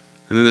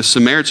 And then the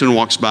Samaritan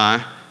walks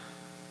by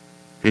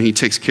and he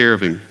takes care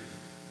of him,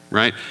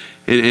 right?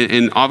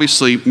 And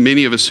obviously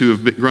many of us who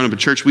have grown up in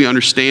church, we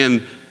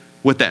understand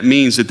what that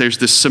means, that there's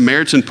this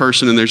Samaritan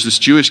person and there's this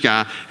Jewish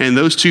guy, and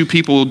those two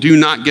people do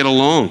not get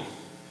along.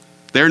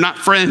 They're not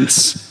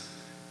friends,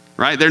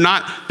 right? They're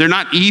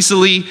not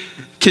easily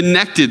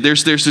connected.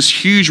 There's this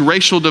huge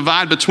racial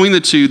divide between the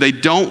two. They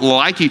don't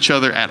like each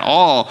other at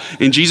all.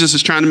 And Jesus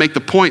is trying to make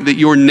the point that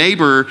your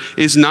neighbor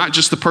is not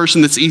just the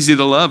person that's easy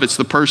to love, it's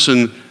the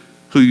person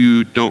who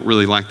you don't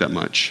really like that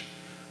much.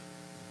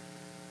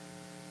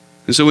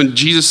 And so when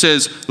Jesus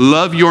says,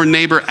 love your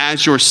neighbor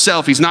as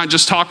yourself, he's not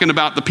just talking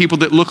about the people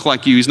that look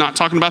like you. He's not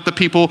talking about the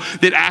people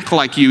that act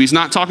like you. He's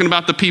not talking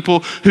about the people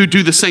who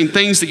do the same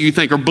things that you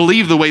think or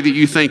believe the way that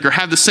you think or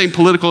have the same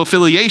political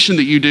affiliation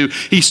that you do.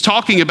 He's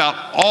talking about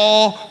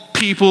all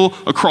people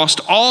across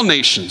all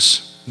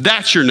nations.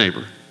 That's your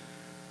neighbor.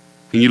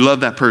 And you love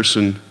that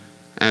person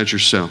as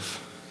yourself.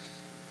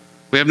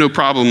 We have no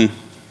problem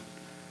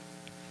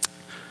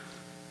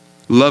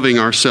loving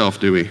ourselves,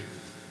 do we?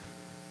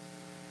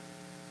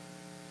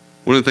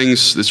 One of the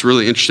things that's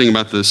really interesting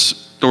about this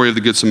story of the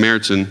Good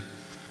Samaritan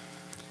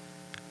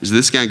is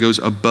this guy goes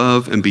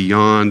above and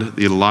beyond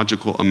the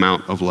illogical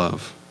amount of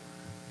love,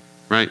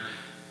 right?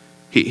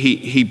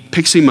 He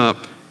picks him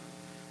up,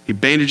 he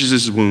bandages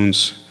his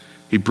wounds,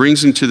 he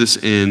brings him to this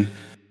inn.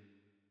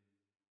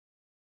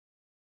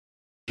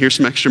 Here's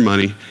some extra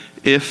money.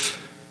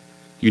 If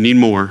you need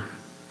more,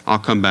 I'll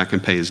come back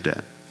and pay his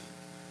debt.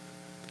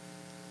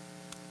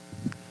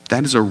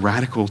 That is a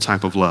radical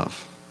type of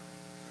love.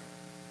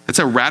 It's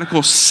a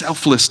radical,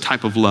 selfless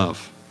type of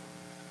love.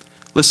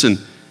 Listen,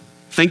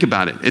 think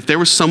about it. If there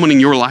was someone in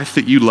your life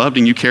that you loved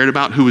and you cared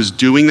about who was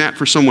doing that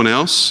for someone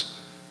else,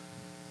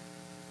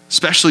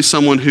 especially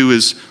someone who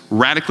is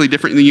radically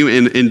different than you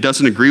and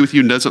doesn't agree with you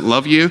and doesn't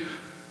love you,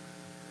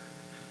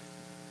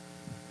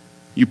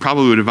 you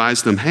probably would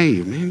advise them,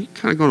 hey, man, you're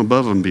kind of going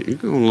above and you're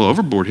going a little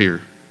overboard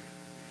here,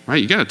 right?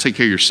 You got to take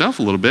care of yourself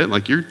a little bit.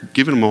 Like you're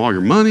giving them all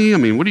your money. I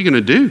mean, what are you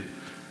going to do?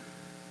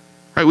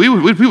 Right, we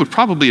would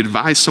probably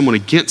advise someone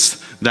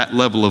against that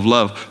level of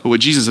love. But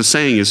what Jesus is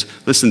saying is,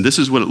 listen, this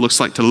is what it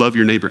looks like to love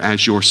your neighbor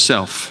as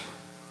yourself.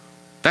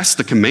 That's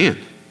the command.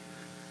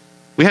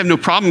 We have no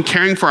problem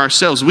caring for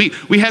ourselves. We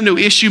have no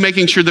issue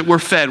making sure that we're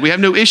fed. We have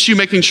no issue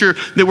making sure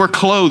that we're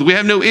clothed. We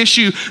have no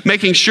issue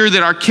making sure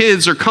that our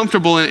kids are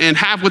comfortable and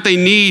have what they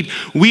need.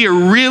 We are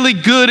really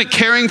good at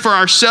caring for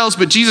ourselves,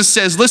 but Jesus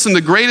says, listen,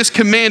 the greatest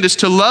command is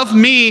to love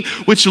me,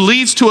 which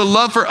leads to a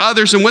love for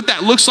others. And what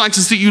that looks like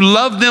is that you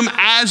love them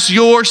as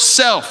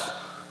yourself.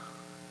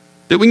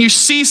 That when you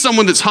see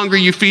someone that's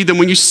hungry, you feed them.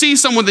 When you see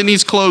someone that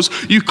needs clothes,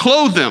 you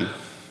clothe them.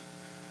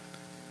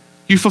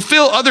 You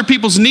fulfill other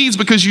people's needs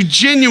because you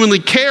genuinely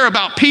care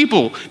about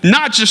people,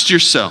 not just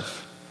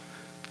yourself.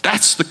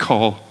 That's the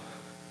call.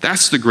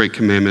 That's the great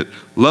commandment.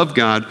 Love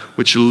God,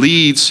 which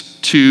leads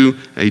to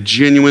a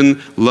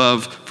genuine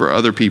love for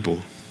other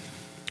people.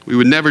 We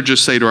would never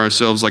just say to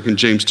ourselves, like in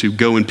James 2,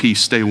 go in peace,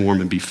 stay warm,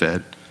 and be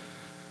fed.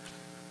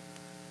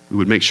 We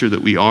would make sure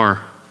that we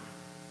are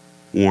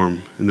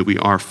warm and that we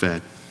are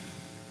fed.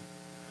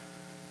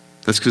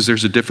 That's because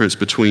there's a difference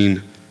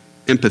between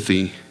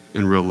empathy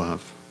and real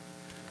love.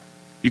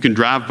 You can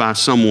drive by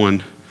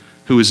someone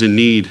who is in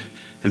need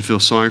and feel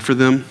sorry for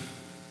them.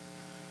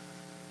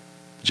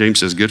 James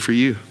says, good for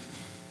you.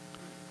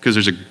 Because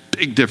there's a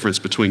big difference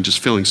between just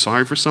feeling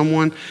sorry for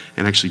someone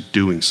and actually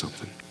doing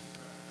something.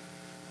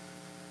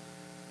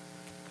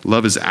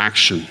 Love is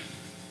action.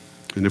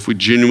 And if we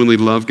genuinely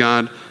love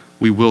God,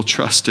 we will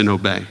trust and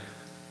obey. And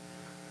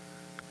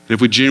if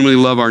we genuinely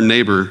love our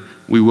neighbor,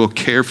 we will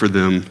care for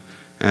them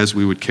as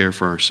we would care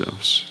for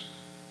ourselves.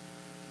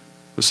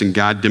 Listen,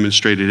 God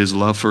demonstrated his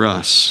love for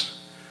us,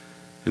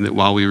 and that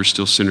while we were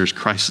still sinners,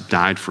 Christ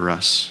died for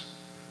us.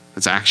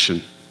 That's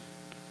action.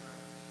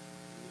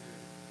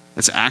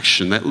 That's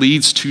action. That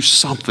leads to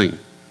something,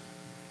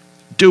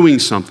 doing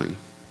something.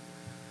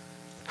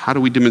 How do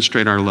we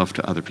demonstrate our love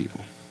to other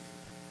people?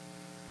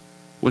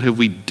 What have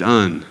we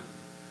done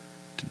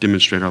to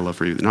demonstrate our love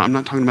for you? Now, I'm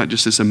not talking about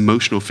just this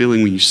emotional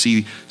feeling when you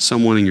see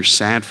someone and you're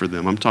sad for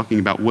them. I'm talking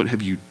about what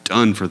have you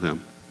done for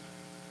them?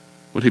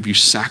 What have you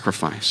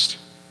sacrificed?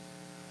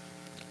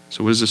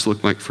 So what does this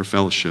look like for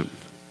Fellowship?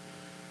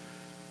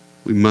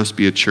 We must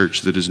be a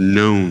church that is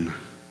known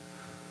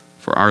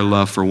for our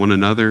love for one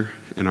another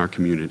and our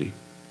community.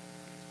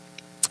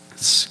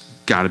 It's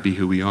got to be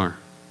who we are.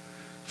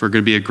 If we're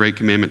going to be a great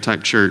commandment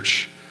type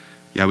church,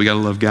 yeah, we got to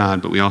love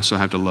God, but we also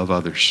have to love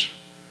others.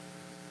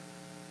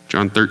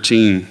 John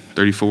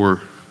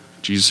 13:34,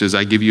 Jesus says,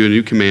 I give you a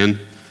new command.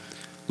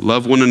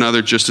 Love one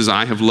another just as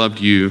I have loved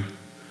you.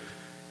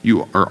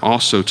 You are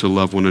also to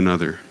love one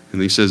another.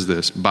 And he says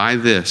this, by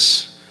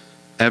this,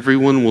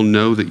 everyone will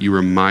know that you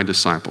are my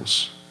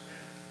disciples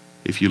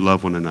if you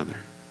love one another.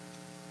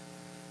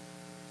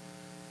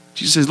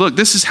 Jesus says, look,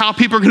 this is how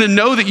people are going to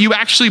know that you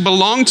actually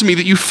belong to me,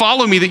 that you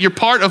follow me, that you're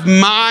part of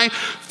my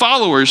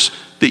followers,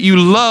 that you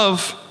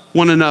love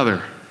one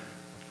another.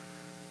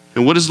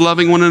 And what does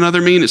loving one another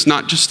mean? It's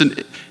not just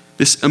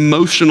this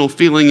emotional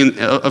feeling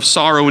of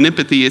sorrow and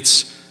empathy.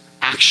 It's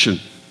action.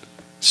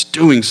 It's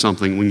doing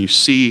something. When you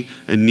see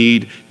a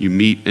need, you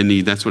meet a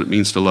need. That's what it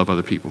means to love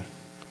other people.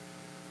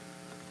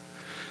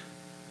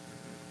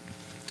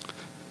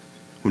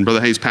 When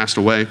Brother Hayes passed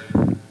away,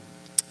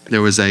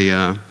 there was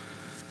a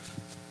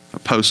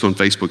post on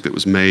Facebook that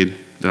was made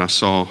that I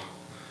saw.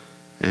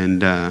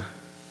 And it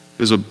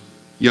was a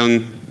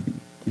young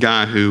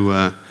guy who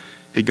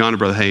had gone to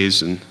Brother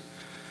Hayes and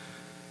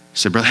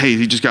said, Brother Hayes,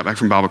 he just got back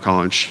from Bible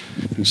college.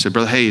 He said,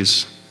 Brother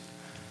Hayes,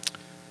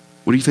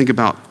 what do you think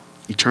about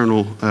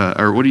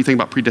or what do you think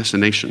about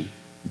predestination?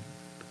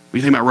 What do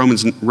you think about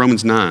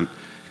Romans 9?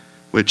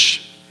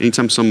 Which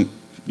anytime some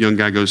young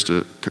guy goes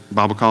to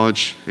Bible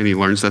college and he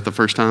learns that the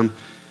first time,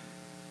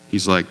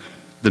 he's like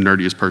the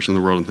nerdiest person in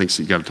the world and thinks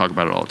you got to talk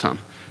about it all the time,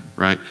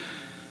 right?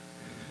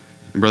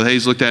 And Brother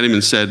Hayes looked at him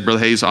and said, Brother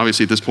Hayes,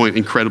 obviously at this point,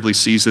 incredibly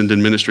seasoned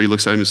in ministry,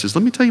 looks at him and says,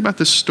 let me tell you about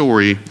this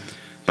story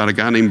about a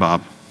guy named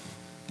Bob.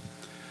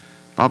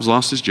 Bob's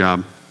lost his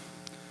job.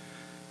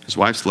 His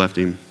wife's left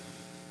him.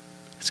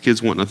 His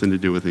kids want nothing to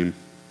do with him.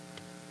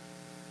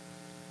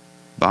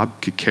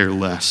 Bob could care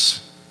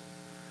less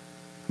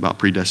about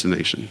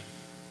predestination.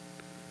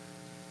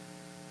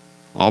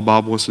 All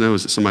Bob wants to know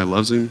is that somebody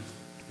loves him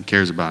and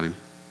cares about him.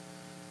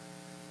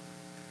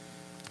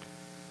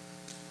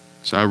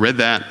 So I read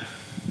that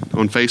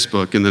on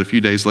Facebook, and then a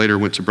few days later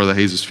went to Brother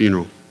Hayes'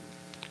 funeral.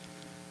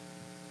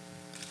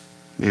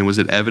 Man, was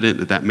it evident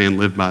that that man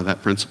lived by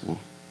that principle?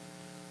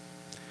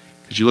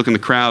 Because you look in the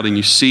crowd and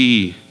you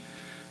see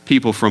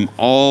people from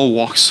all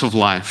walks of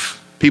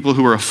life, people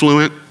who are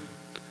affluent,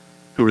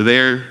 who are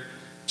there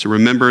to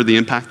remember the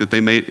impact that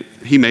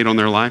he made on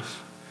their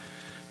life,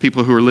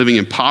 people who are living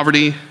in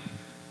poverty,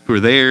 who are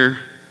there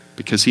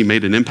because he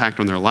made an impact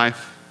on their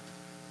life.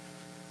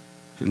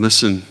 And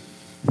listen,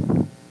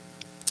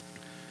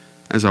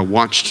 as I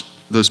watched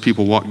those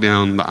people walk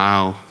down the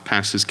aisle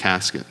past his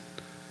casket,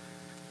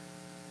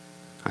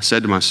 I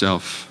said to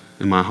myself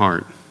in my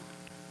heart,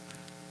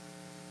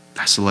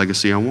 that's the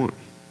legacy I want.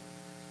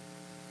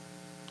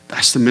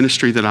 That's the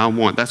ministry that I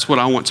want. That's what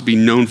I want to be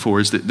known for,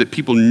 is that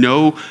people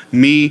know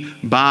me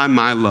by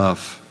my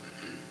love.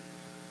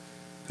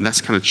 And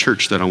that's the kind of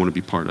church that I want to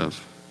be part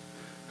of.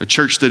 a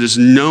church that is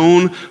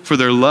known for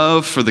their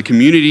love for the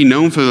community,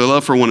 known for their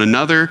love for one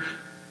another.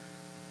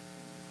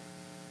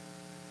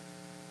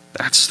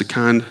 That's the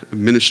kind of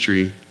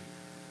ministry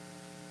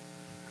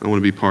I want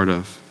to be part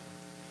of.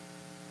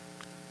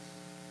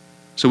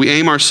 So we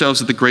aim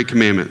ourselves at the great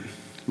commandment.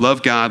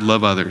 Love God,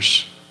 love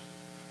others.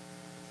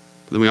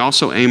 But then we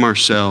also aim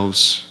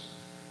ourselves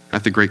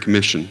at the Great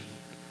Commission.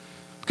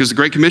 Because the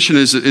Great Commission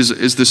is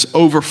this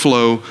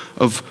overflow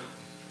of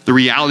the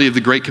reality of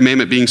the Great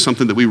Commandment being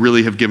something that we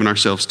really have given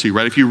ourselves to,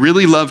 right? If you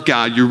really love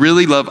God, you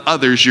really love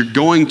others, you're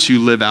going to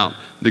live out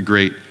the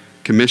Great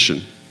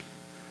Commission.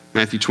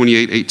 Matthew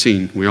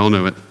 28:18, we all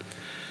know it.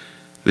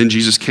 Then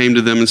Jesus came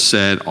to them and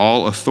said,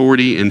 all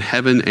authority in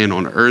heaven and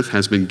on earth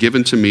has been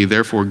given to me.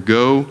 Therefore,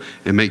 go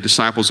and make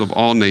disciples of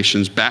all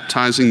nations,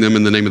 baptizing them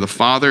in the name of the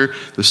Father,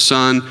 the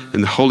Son,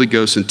 and the Holy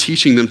Ghost, and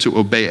teaching them to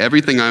obey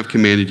everything I have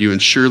commanded you.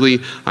 And surely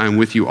I am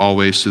with you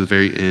always to the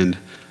very end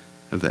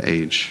of the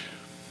age.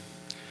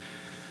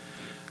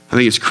 I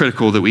think it's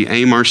critical that we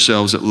aim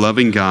ourselves at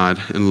loving God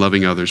and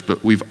loving others,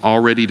 but we've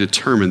already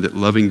determined that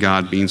loving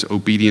God means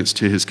obedience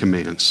to his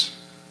commands,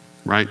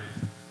 right?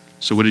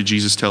 So what did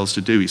Jesus tell us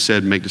to do? He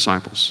said, make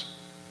disciples.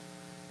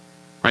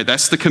 Right?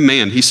 That's the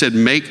command. He said,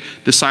 make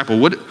disciple.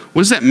 What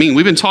does that mean?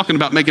 We've been talking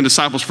about making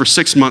disciples for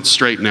 6 months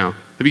straight now.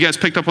 Have you guys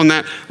picked up on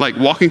that? Like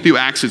walking through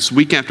Acts, it's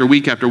week after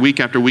week after week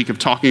after week of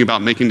talking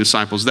about making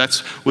disciples.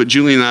 That's what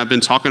Julie and I have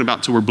been talking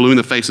about till we're blue in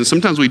the face. And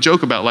sometimes we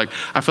joke about, like,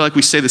 I feel like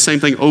we say the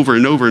same thing over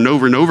and over and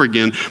over and over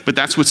again, but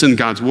that's what's in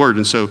God's word.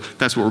 And so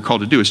that's what we're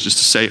called to do, is just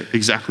to say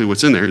exactly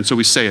what's in there. And so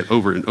we say it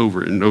over and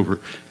over and over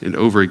and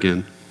over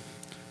again.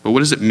 But what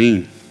does it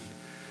mean?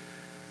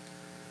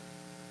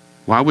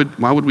 Why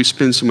would we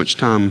spend so much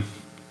time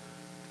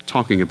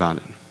talking about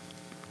it?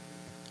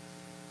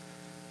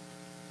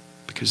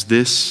 Because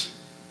this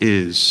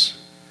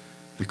is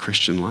the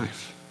Christian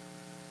life.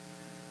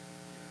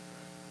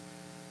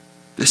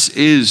 This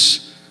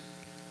is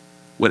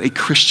what a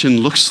Christian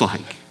looks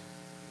like.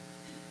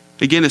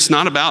 Again, it's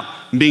not about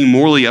being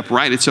morally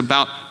upright. It's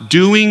about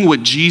doing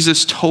what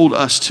Jesus told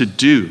us to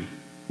do,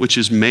 which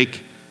is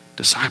make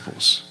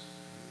disciples.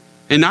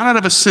 And not out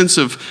of a sense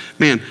of,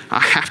 man,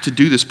 I have to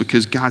do this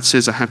because God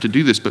says I have to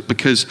do this, but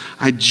because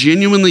I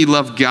genuinely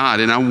love God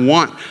and I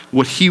want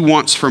what he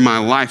wants for my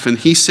life. And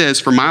he says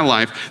for my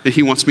life that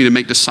he wants me to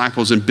make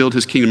disciples and build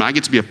his kingdom. I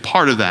get to be a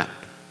part of that.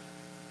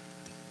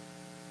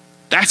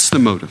 That's the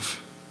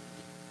motive.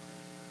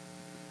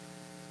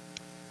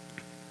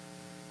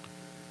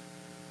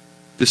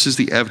 This is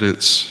the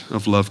evidence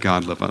of love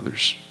God, love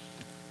others.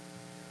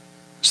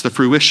 It's the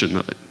fruition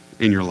of it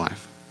in your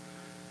life.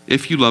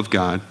 If you love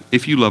God,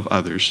 if you love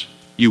others,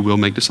 you will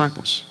make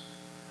disciples.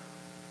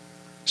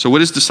 So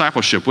what is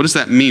discipleship? What does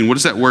that mean? What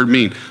does that word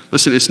mean?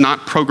 Listen, it's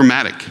not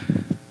programmatic.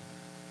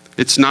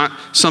 It's not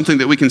something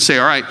that we can say,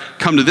 all right,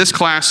 come to this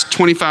class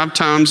 25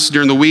 times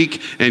during the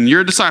week and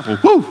you're a disciple.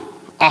 Woo,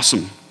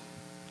 awesome.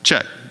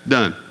 Check,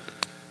 done.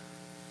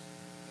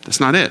 That's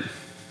not it.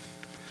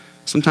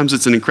 Sometimes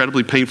it's an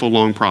incredibly painful,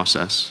 long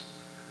process.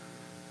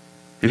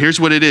 And here's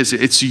what it is.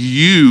 It's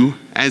you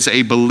as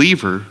a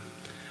believer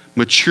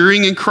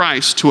maturing in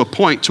Christ to a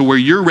point to where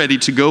you're ready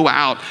to go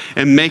out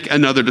and make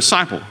another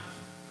disciple.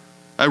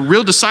 A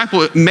real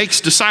disciple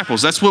makes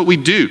disciples. That's what we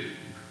do.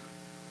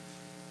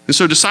 And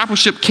so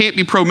discipleship can't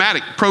be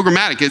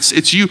programmatic.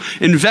 It's you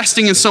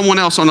investing in someone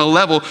else on a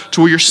level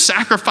to where you're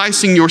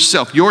sacrificing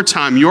yourself, your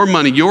time, your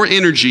money, your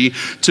energy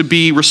to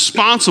be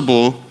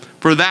responsible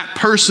for that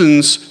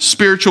person's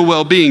spiritual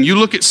well-being. You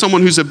look at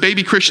someone who's a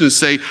baby Christian and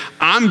say,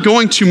 I'm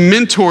going to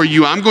mentor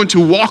you. I'm going to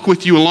walk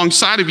with you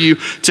alongside of you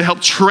to help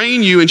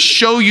train you and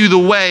show you the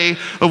way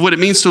of what it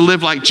means to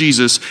live like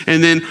Jesus.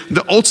 And then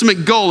the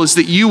ultimate goal is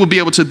that you will be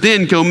able to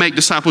then go make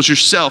disciples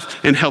yourself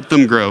and help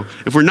them grow.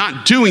 If we're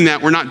not doing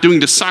that, we're not doing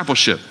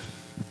discipleship.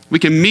 We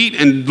can meet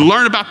and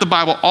learn about the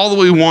Bible all the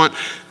way we want.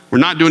 We're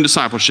not doing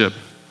discipleship,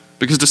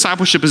 because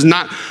discipleship is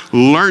not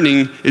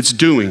learning, it's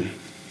doing.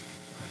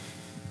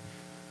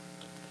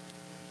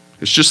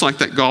 It's just like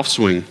that golf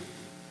swing.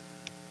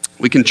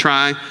 We can be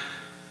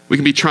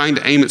trying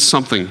to aim at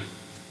something,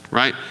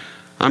 right?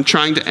 I'm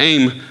trying to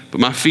aim,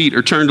 but my feet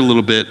are turned a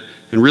little bit,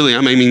 and really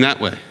I'm aiming that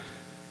way,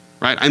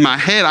 right? In my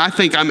head, I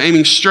think I'm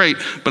aiming straight,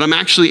 but I'm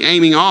actually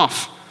aiming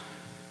off.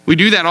 We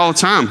do that all the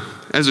time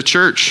as a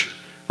church,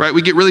 right?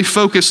 We get really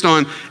focused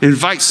on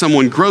invite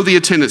someone, grow the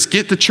attendance,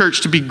 get the church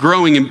to be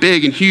growing and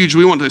big and huge.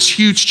 We want this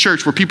huge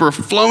church where people are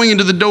flowing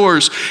into the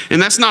doors, and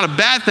that's not a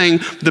bad thing.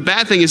 The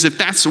bad thing is if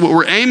that's what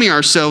we're aiming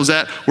ourselves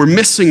at, we're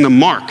missing the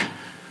mark.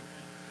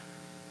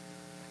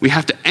 We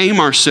have to aim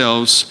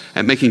ourselves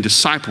at making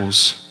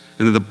disciples,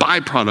 and then the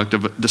byproduct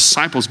of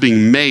disciples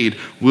being made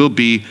will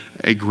be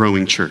a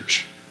growing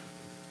church.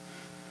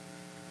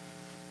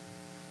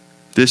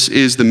 This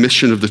is the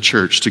mission of the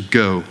church, to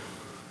go.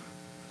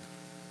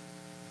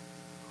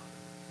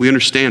 We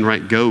understand,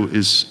 right? Go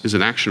is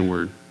an action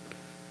word.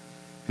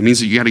 It means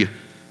that you got to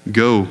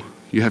go.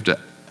 You have to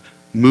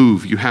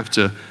move. You have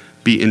to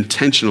be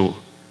intentional.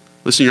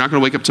 Listen, you're not going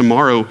to wake up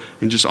tomorrow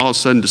and just all of a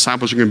sudden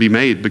disciples are going to be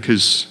made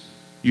because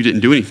you didn't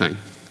do anything.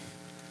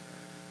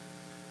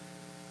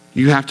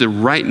 You have to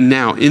right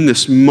now, in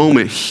this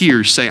moment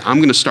here, say, I'm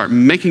going to start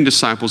making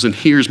disciples, and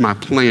here's my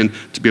plan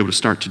to be able to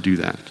start to do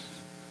that.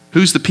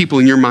 Who's the people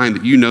in your mind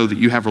that you know that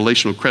you have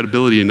relational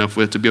credibility enough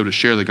with to be able to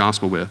share the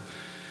gospel with?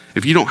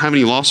 If you don't have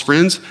any lost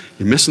friends,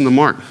 you're missing the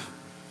mark.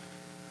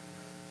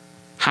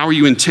 How are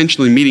you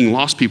intentionally meeting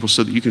lost people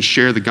so that you can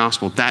share the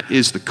gospel? That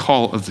is the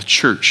call of the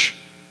church.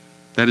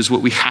 That is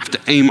what we have to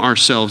aim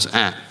ourselves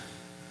at.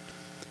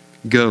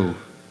 Go.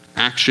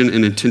 Action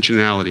and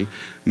intentionality.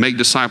 Make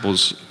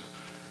disciples.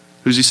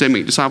 Who does he say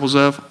make disciples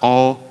of?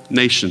 All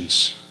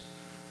nations.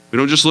 We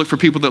don't just look for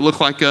people that look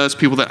like us,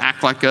 people that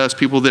act like us,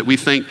 people that we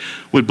think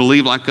would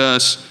believe like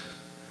us.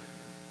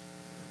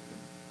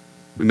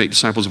 We make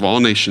disciples of all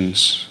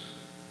nations,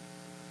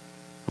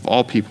 of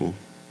all people,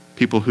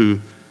 people who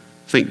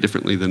think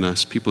differently than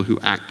us, people who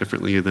act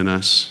differently than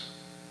us,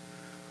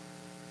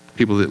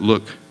 people that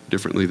look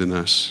differently than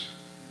us.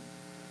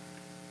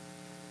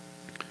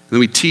 And then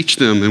we teach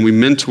them and we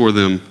mentor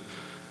them,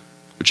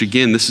 which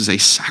again, this is a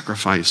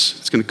sacrifice.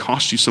 It's going to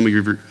cost you some of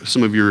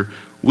your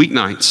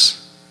weeknights.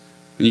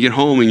 When you get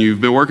home and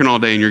you've been working all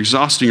day and you're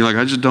exhausted, and you're like,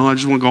 I just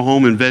want to go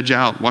home and veg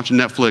out, watching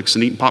Netflix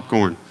and eating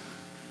popcorn.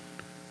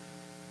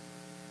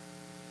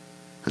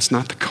 That's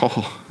not the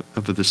call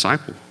of a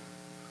disciple.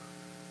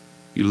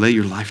 You lay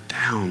your life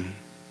down.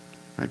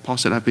 Right? Paul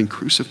said, I've been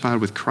crucified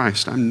with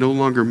Christ. I'm no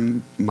longer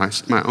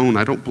my own.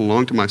 I don't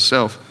belong to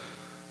myself.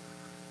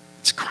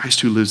 It's Christ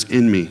who lives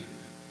in me.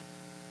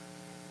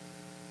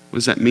 What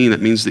does that mean?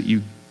 That means that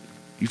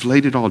you've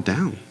laid it all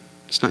down.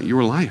 It's not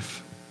your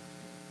life.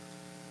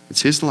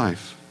 It's his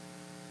life.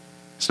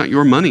 It's not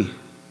your money.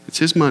 It's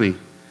his money.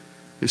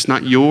 It's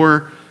not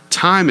your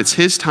time. It's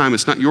his time.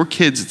 It's not your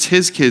kids. It's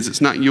his kids. It's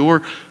not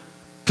your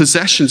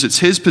possessions. It's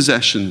his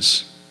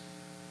possessions.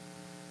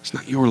 It's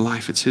not your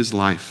life. It's his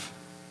life.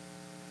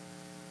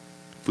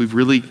 If we've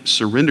really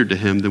surrendered to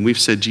him, then we've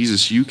said,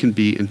 Jesus, you can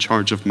be in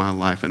charge of my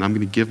life, and I'm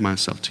going to give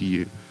myself to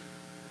you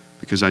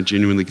because I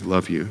genuinely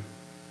love you.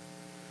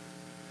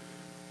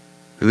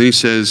 And then he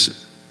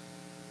says,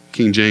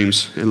 King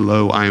James, and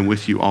lo, I am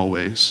with you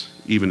always,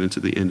 even into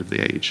the end of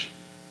the age.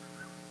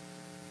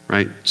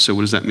 Right? So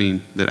what does that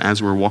mean? That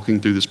as we're walking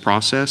through this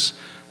process,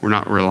 we're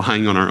not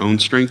relying on our own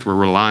strength, we're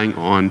relying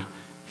on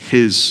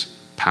his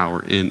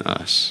power in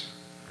us.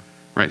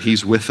 Right?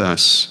 He's with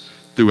us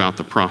throughout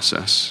the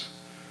process.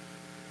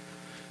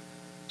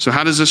 So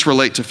how does this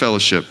relate to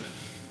fellowship?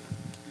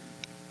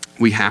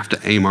 We have to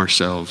aim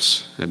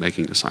ourselves at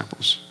making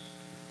disciples.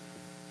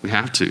 We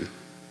have to.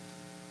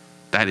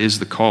 That is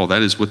the call.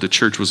 That is what the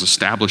church was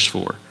established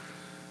for.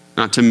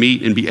 Not to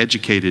meet and be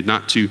educated,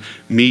 not to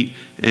meet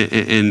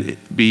and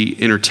be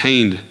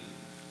entertained,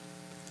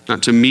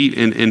 not to meet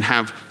and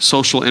have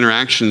social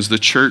interactions. The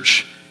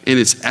church, in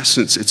its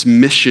essence, its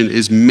mission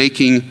is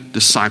making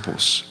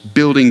disciples,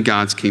 building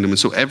God's kingdom. And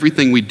so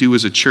everything we do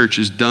as a church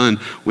is done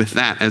with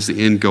that as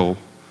the end goal.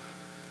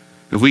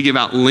 If we give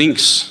out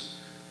links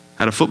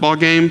at a football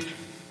game,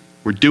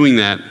 we're doing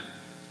that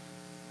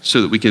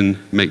so that we can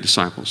make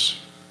disciples.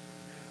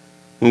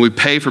 When we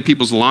pay for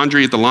people's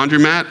laundry at the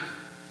laundromat,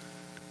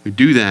 we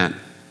do that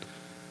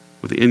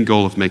with the end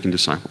goal of making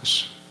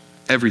disciples.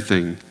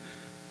 Everything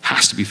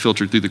has to be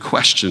filtered through the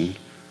question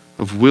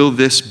of, will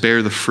this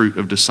bear the fruit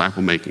of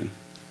disciple making?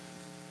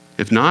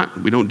 If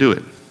not, we don't do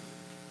it.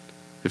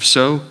 If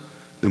so,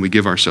 then we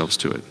give ourselves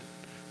to it.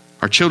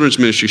 Our children's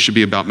ministry should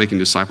be about making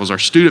disciples. Our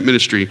student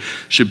ministry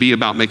should be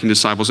about making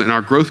disciples. And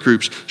our growth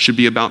groups should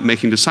be about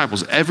making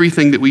disciples.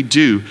 Everything that we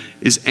do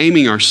is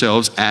aiming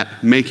ourselves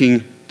at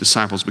making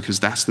disciples, because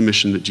that's the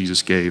mission that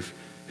Jesus gave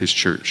his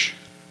church.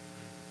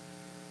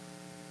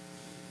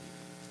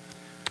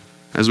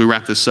 As we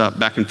wrap this up,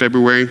 back in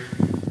February,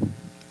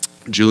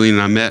 Julian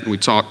and I met and we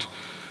talked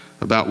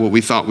about what we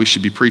thought we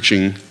should be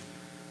preaching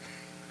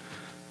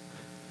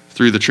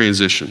through the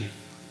transition.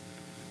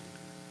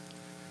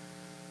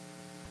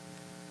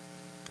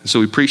 And so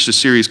we preached a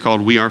series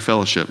called We Are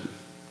Fellowship.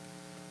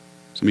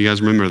 Some of you guys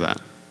remember that.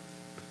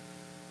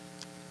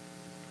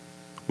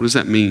 What does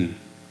that mean?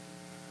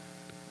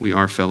 We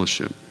are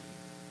fellowship.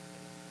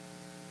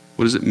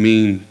 What does it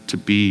mean to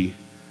be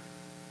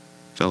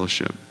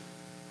fellowship?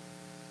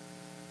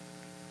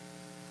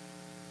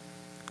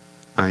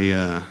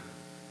 I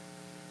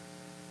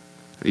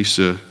used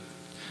to,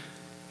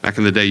 back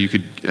in the day,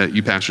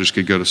 you pastors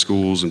could go to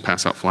schools and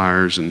pass out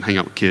flyers and hang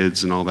out with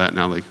kids and all that.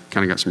 Now they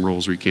kind of got some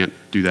rules where you can't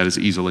do that as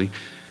easily.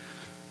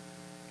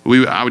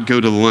 I would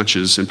go to the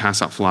lunches and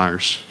pass out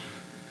flyers.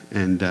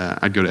 And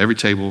I'd go to every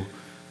table,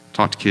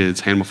 talk to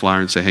kids, hand them a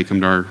flyer and say, hey,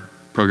 come to our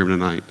program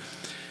tonight.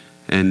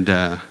 And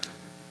I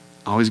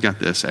always got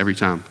this every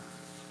time.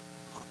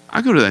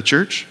 I go to that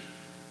church.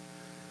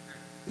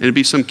 And it'd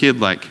be some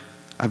kid like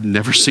I've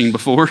never seen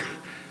before.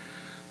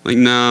 Like,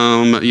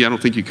 no, I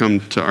don't think you come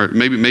to our,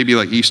 maybe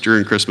like Easter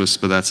and Christmas,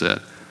 but that's it.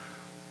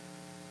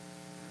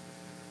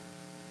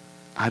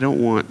 I don't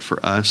want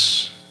for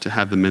us to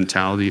have the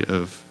mentality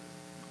of,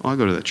 oh, I'll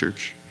go to that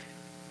church.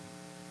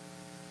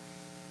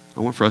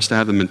 I want for us to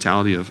have the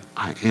mentality of,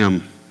 I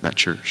am that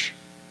church.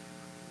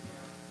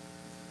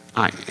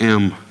 I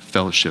am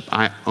fellowship.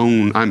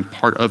 I'm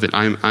part of it.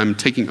 I'm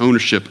taking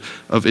ownership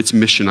of its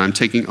mission. I'm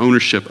taking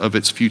ownership of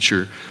its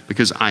future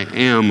because I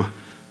am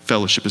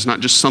fellowship. It's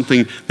not just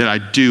something that I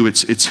do,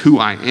 it's who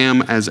I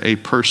am as a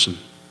person.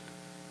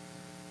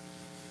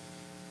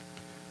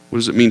 What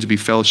does it mean to be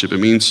fellowship? It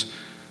means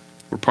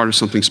we're part of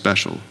something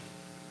special.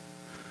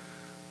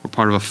 We're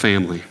part of a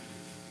family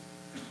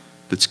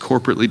that's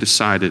corporately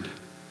decided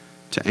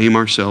to aim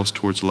ourselves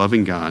towards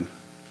loving God,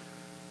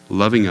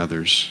 loving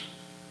others,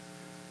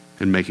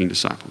 and making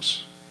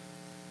disciples.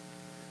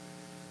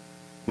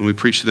 When we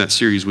preached that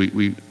series,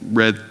 we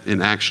read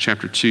in Acts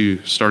chapter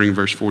 2, starting in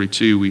verse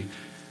 42, we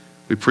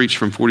preached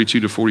from 42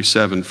 to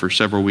 47 for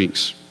several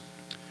weeks.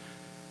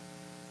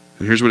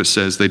 And here's what it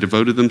says. They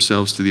devoted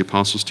themselves to the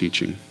apostles'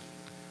 teaching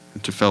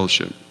and to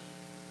fellowship,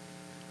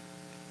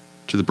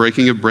 to the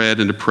breaking of bread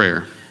and to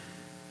prayer.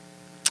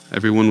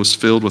 Everyone was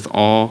filled with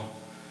awe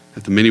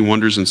at the many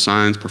wonders and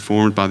signs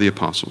performed by the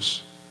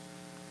apostles.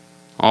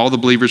 All the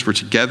believers were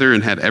together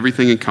and had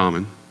everything in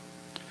common.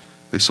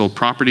 They sold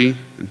property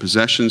and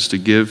possessions to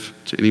give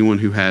to anyone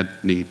who had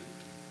need.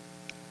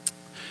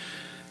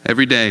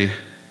 Every day,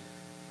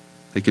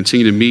 they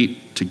continued to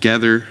meet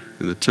together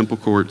in the temple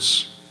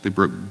courts. They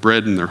broke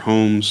bread in their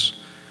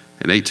homes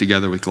and ate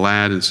together with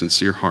glad and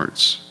sincere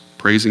hearts,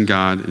 praising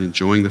God and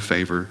enjoying the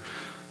favor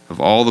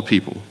of all the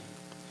people.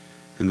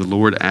 And the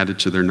Lord added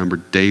to their number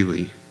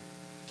daily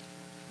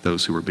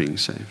those who were being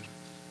saved.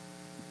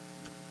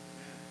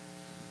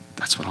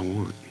 That's what I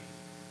want.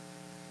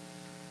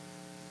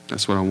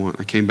 That's what I want.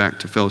 I came back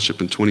to fellowship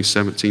in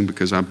 2017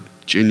 because I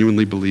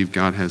genuinely believe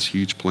God has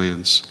huge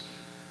plans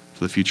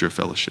for the future of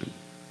fellowship.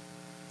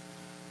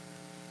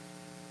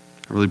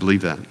 I really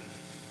believe that.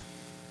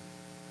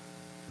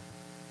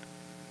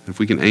 If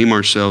we can aim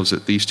ourselves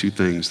at these two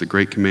things, the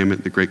Great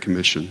Commandment, the Great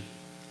Commission,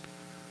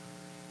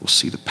 we'll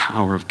see the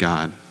power of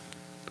God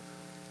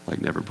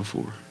like never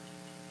before.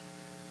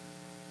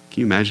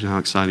 Can you imagine how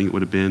exciting it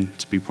would have been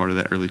to be part of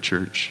that early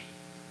church?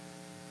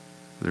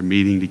 They're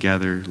meeting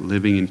together,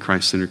 living in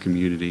Christ-centered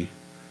community,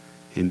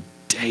 and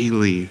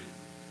daily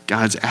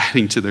God's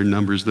adding to their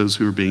numbers those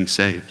who are being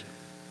saved.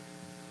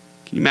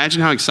 Can you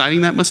imagine how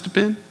exciting that must have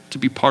been to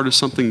be part of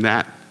something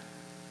that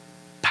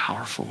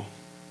powerful?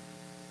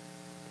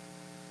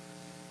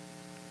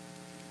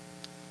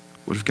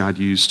 What if God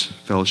used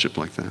fellowship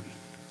like that?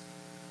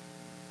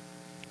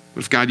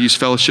 What if God used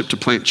fellowship to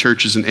plant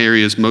churches in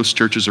areas most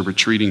churches are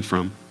retreating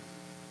from?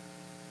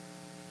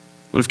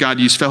 What if God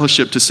used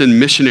fellowship to send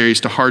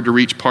missionaries to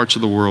hard-to-reach parts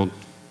of the world?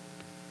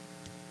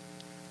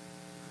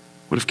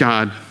 What if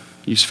God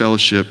used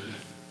fellowship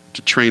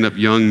to train up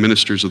young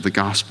ministers of the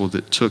gospel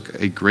that took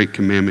a Great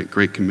Commandment,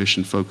 Great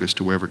Commission focus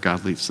to wherever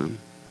God leads them?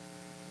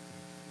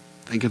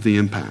 Think of the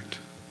impact.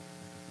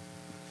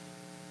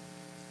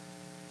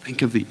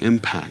 Think of the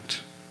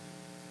impact.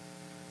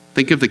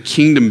 Think of the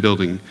kingdom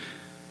building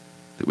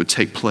that would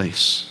take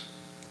place.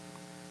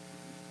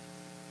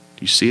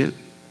 Do you see it?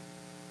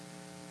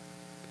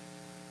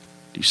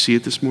 Do you see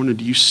it this morning?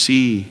 Do you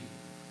see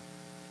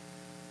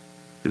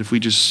that if we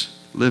just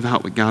live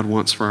out what God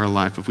wants for our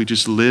life, if we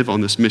just live on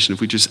this mission, if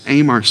we just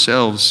aim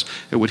ourselves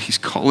at what He's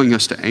calling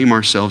us to aim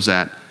ourselves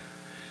at,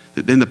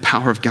 that then the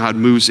power of God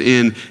moves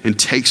in and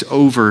takes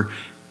over,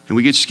 and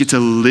we just get to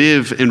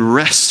live and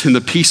rest in the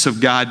peace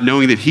of God,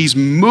 knowing that He's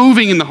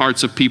moving in the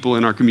hearts of people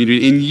in our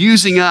community and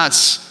using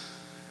us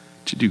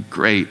to do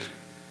great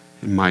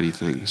and mighty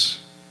things.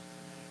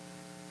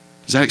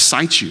 Does that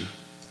excite you?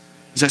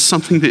 Is that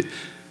something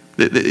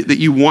that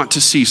you want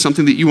to see,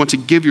 something that you want to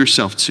give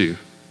yourself to?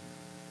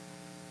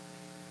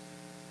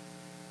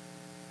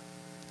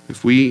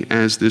 If we,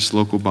 as this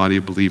local body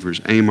of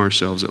believers, aim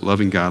ourselves at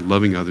loving God,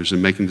 loving others,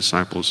 and making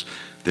disciples,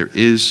 there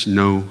is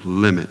no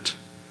limit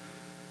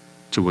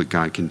to what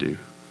God can do.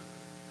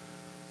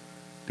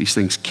 These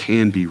things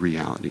can be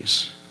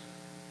realities.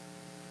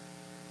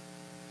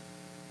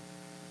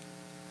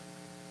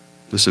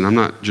 Listen, I'm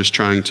not just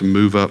trying to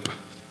move up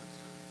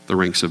the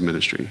ranks of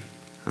ministry.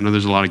 I know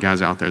there's a lot of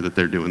guys out there that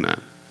they're doing that.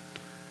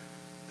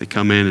 They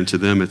come in and to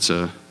them it's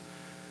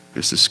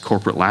this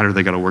corporate ladder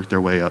they got to work their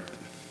way up.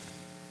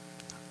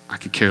 I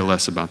could care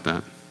less about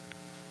that.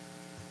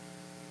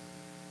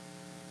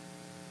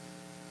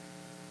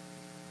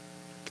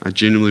 I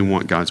genuinely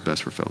want God's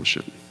best for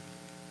fellowship.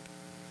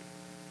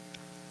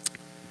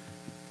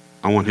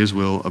 I want His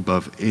will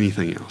above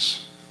anything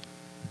else.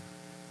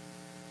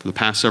 For the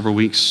past several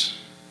weeks,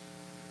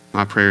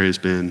 my prayer has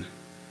been,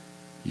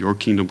 your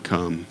kingdom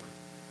come,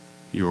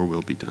 your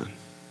will be done.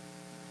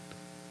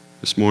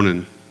 This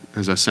morning,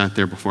 as I sat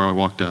there before I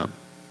walked up,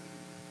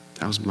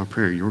 that was my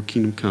prayer. Your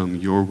kingdom come,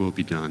 your will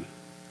be done.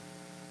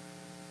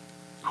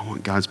 I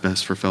want God's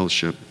best for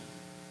fellowship.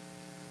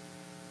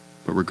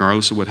 But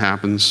regardless of what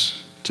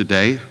happens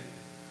today,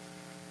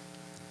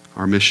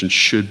 our mission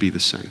should be the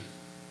same.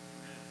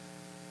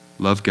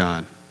 Love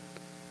God,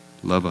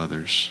 love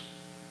others,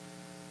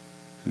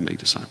 and make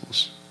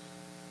disciples.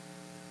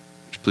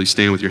 Would you please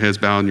stand with your heads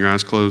bowed and your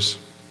eyes closed?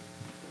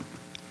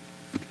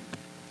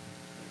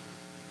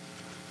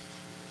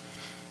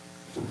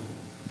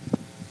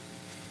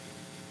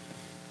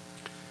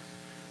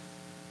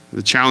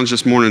 The challenge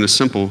this morning is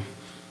simple.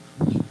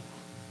 You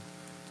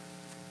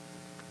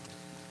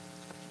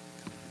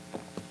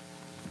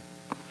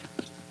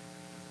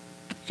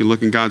can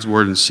look in God's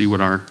word and see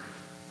what our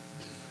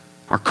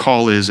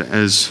call is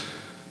as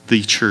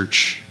the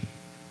church,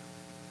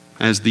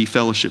 as the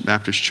Fellowship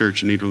Baptist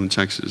Church in Nederland,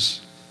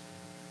 Texas.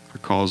 Our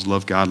call is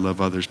love God,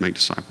 love others, make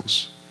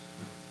disciples.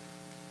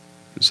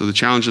 And so the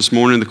challenge this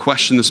morning, the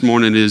question this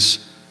morning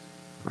is,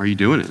 are you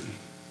doing it?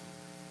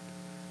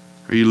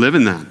 Are you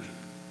living that?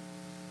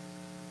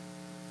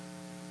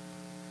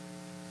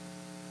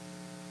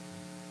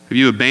 Have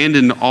you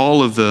abandoned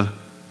all of the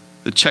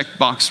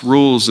checkbox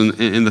rules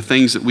and the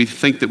things that we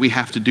think that we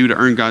have to do to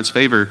earn God's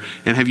favor?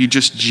 And have you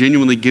just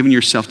genuinely given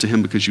yourself to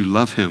him because you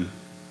love him?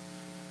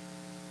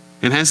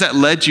 And has that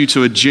led you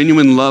to a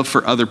genuine love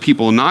for other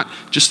people? Not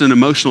just an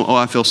emotional,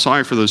 I feel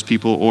sorry for those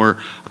people, or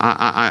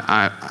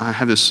I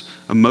have this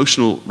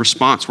emotional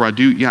response where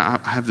I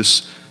have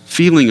this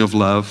feeling of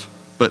love,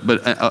 but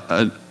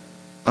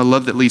a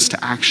love that leads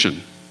to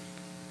action.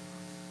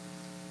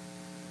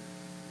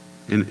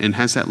 And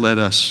has that led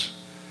us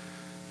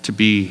to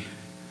be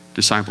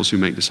disciples who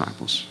make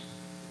disciples?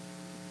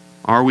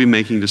 Are we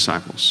making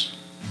disciples?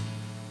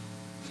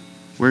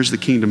 Where's the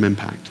kingdom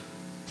impact?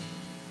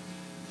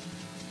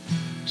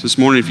 So this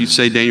morning, if you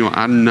say, Daniel,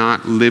 I'm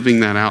not living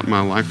that out in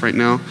my life right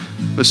now,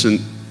 listen,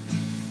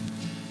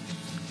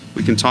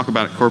 we can talk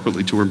about it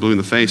corporately till we're blue in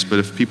the face, but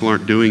if people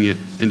aren't doing it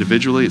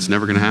individually, it's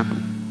never going to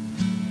happen.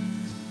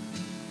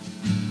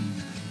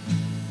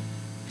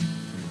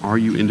 Are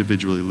you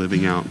individually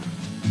living out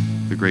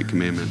the Great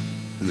Commandment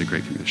and the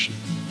Great Commission?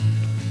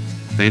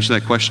 If the answer to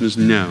that question is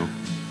no,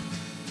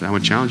 then I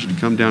would challenge you to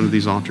come down to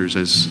these altars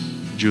as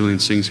Julian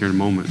sings here in a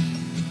moment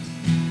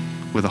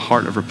with a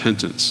heart of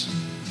repentance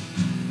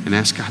and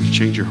ask God to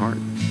change your heart,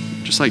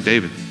 just like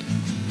David.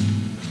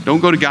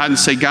 Don't go to God and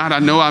say, God, I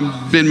know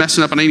I've been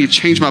messing up and I need to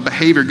change my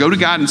behavior. Go to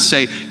God and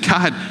say,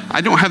 God, I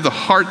don't have the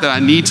heart that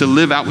I need to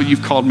live out what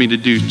you've called me to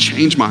do.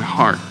 Change my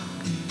heart.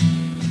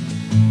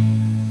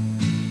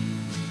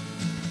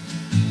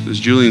 As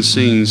Julian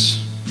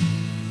sings,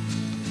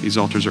 these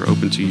altars are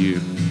open to you.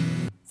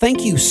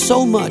 Thank you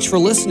so much for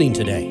listening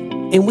today.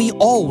 And we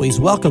always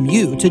welcome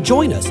you to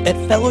join us at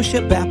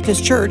Fellowship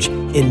Baptist Church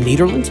in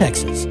Nederland,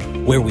 Texas,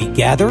 where we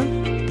gather,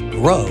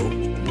 grow,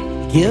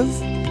 give,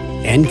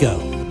 and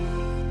go.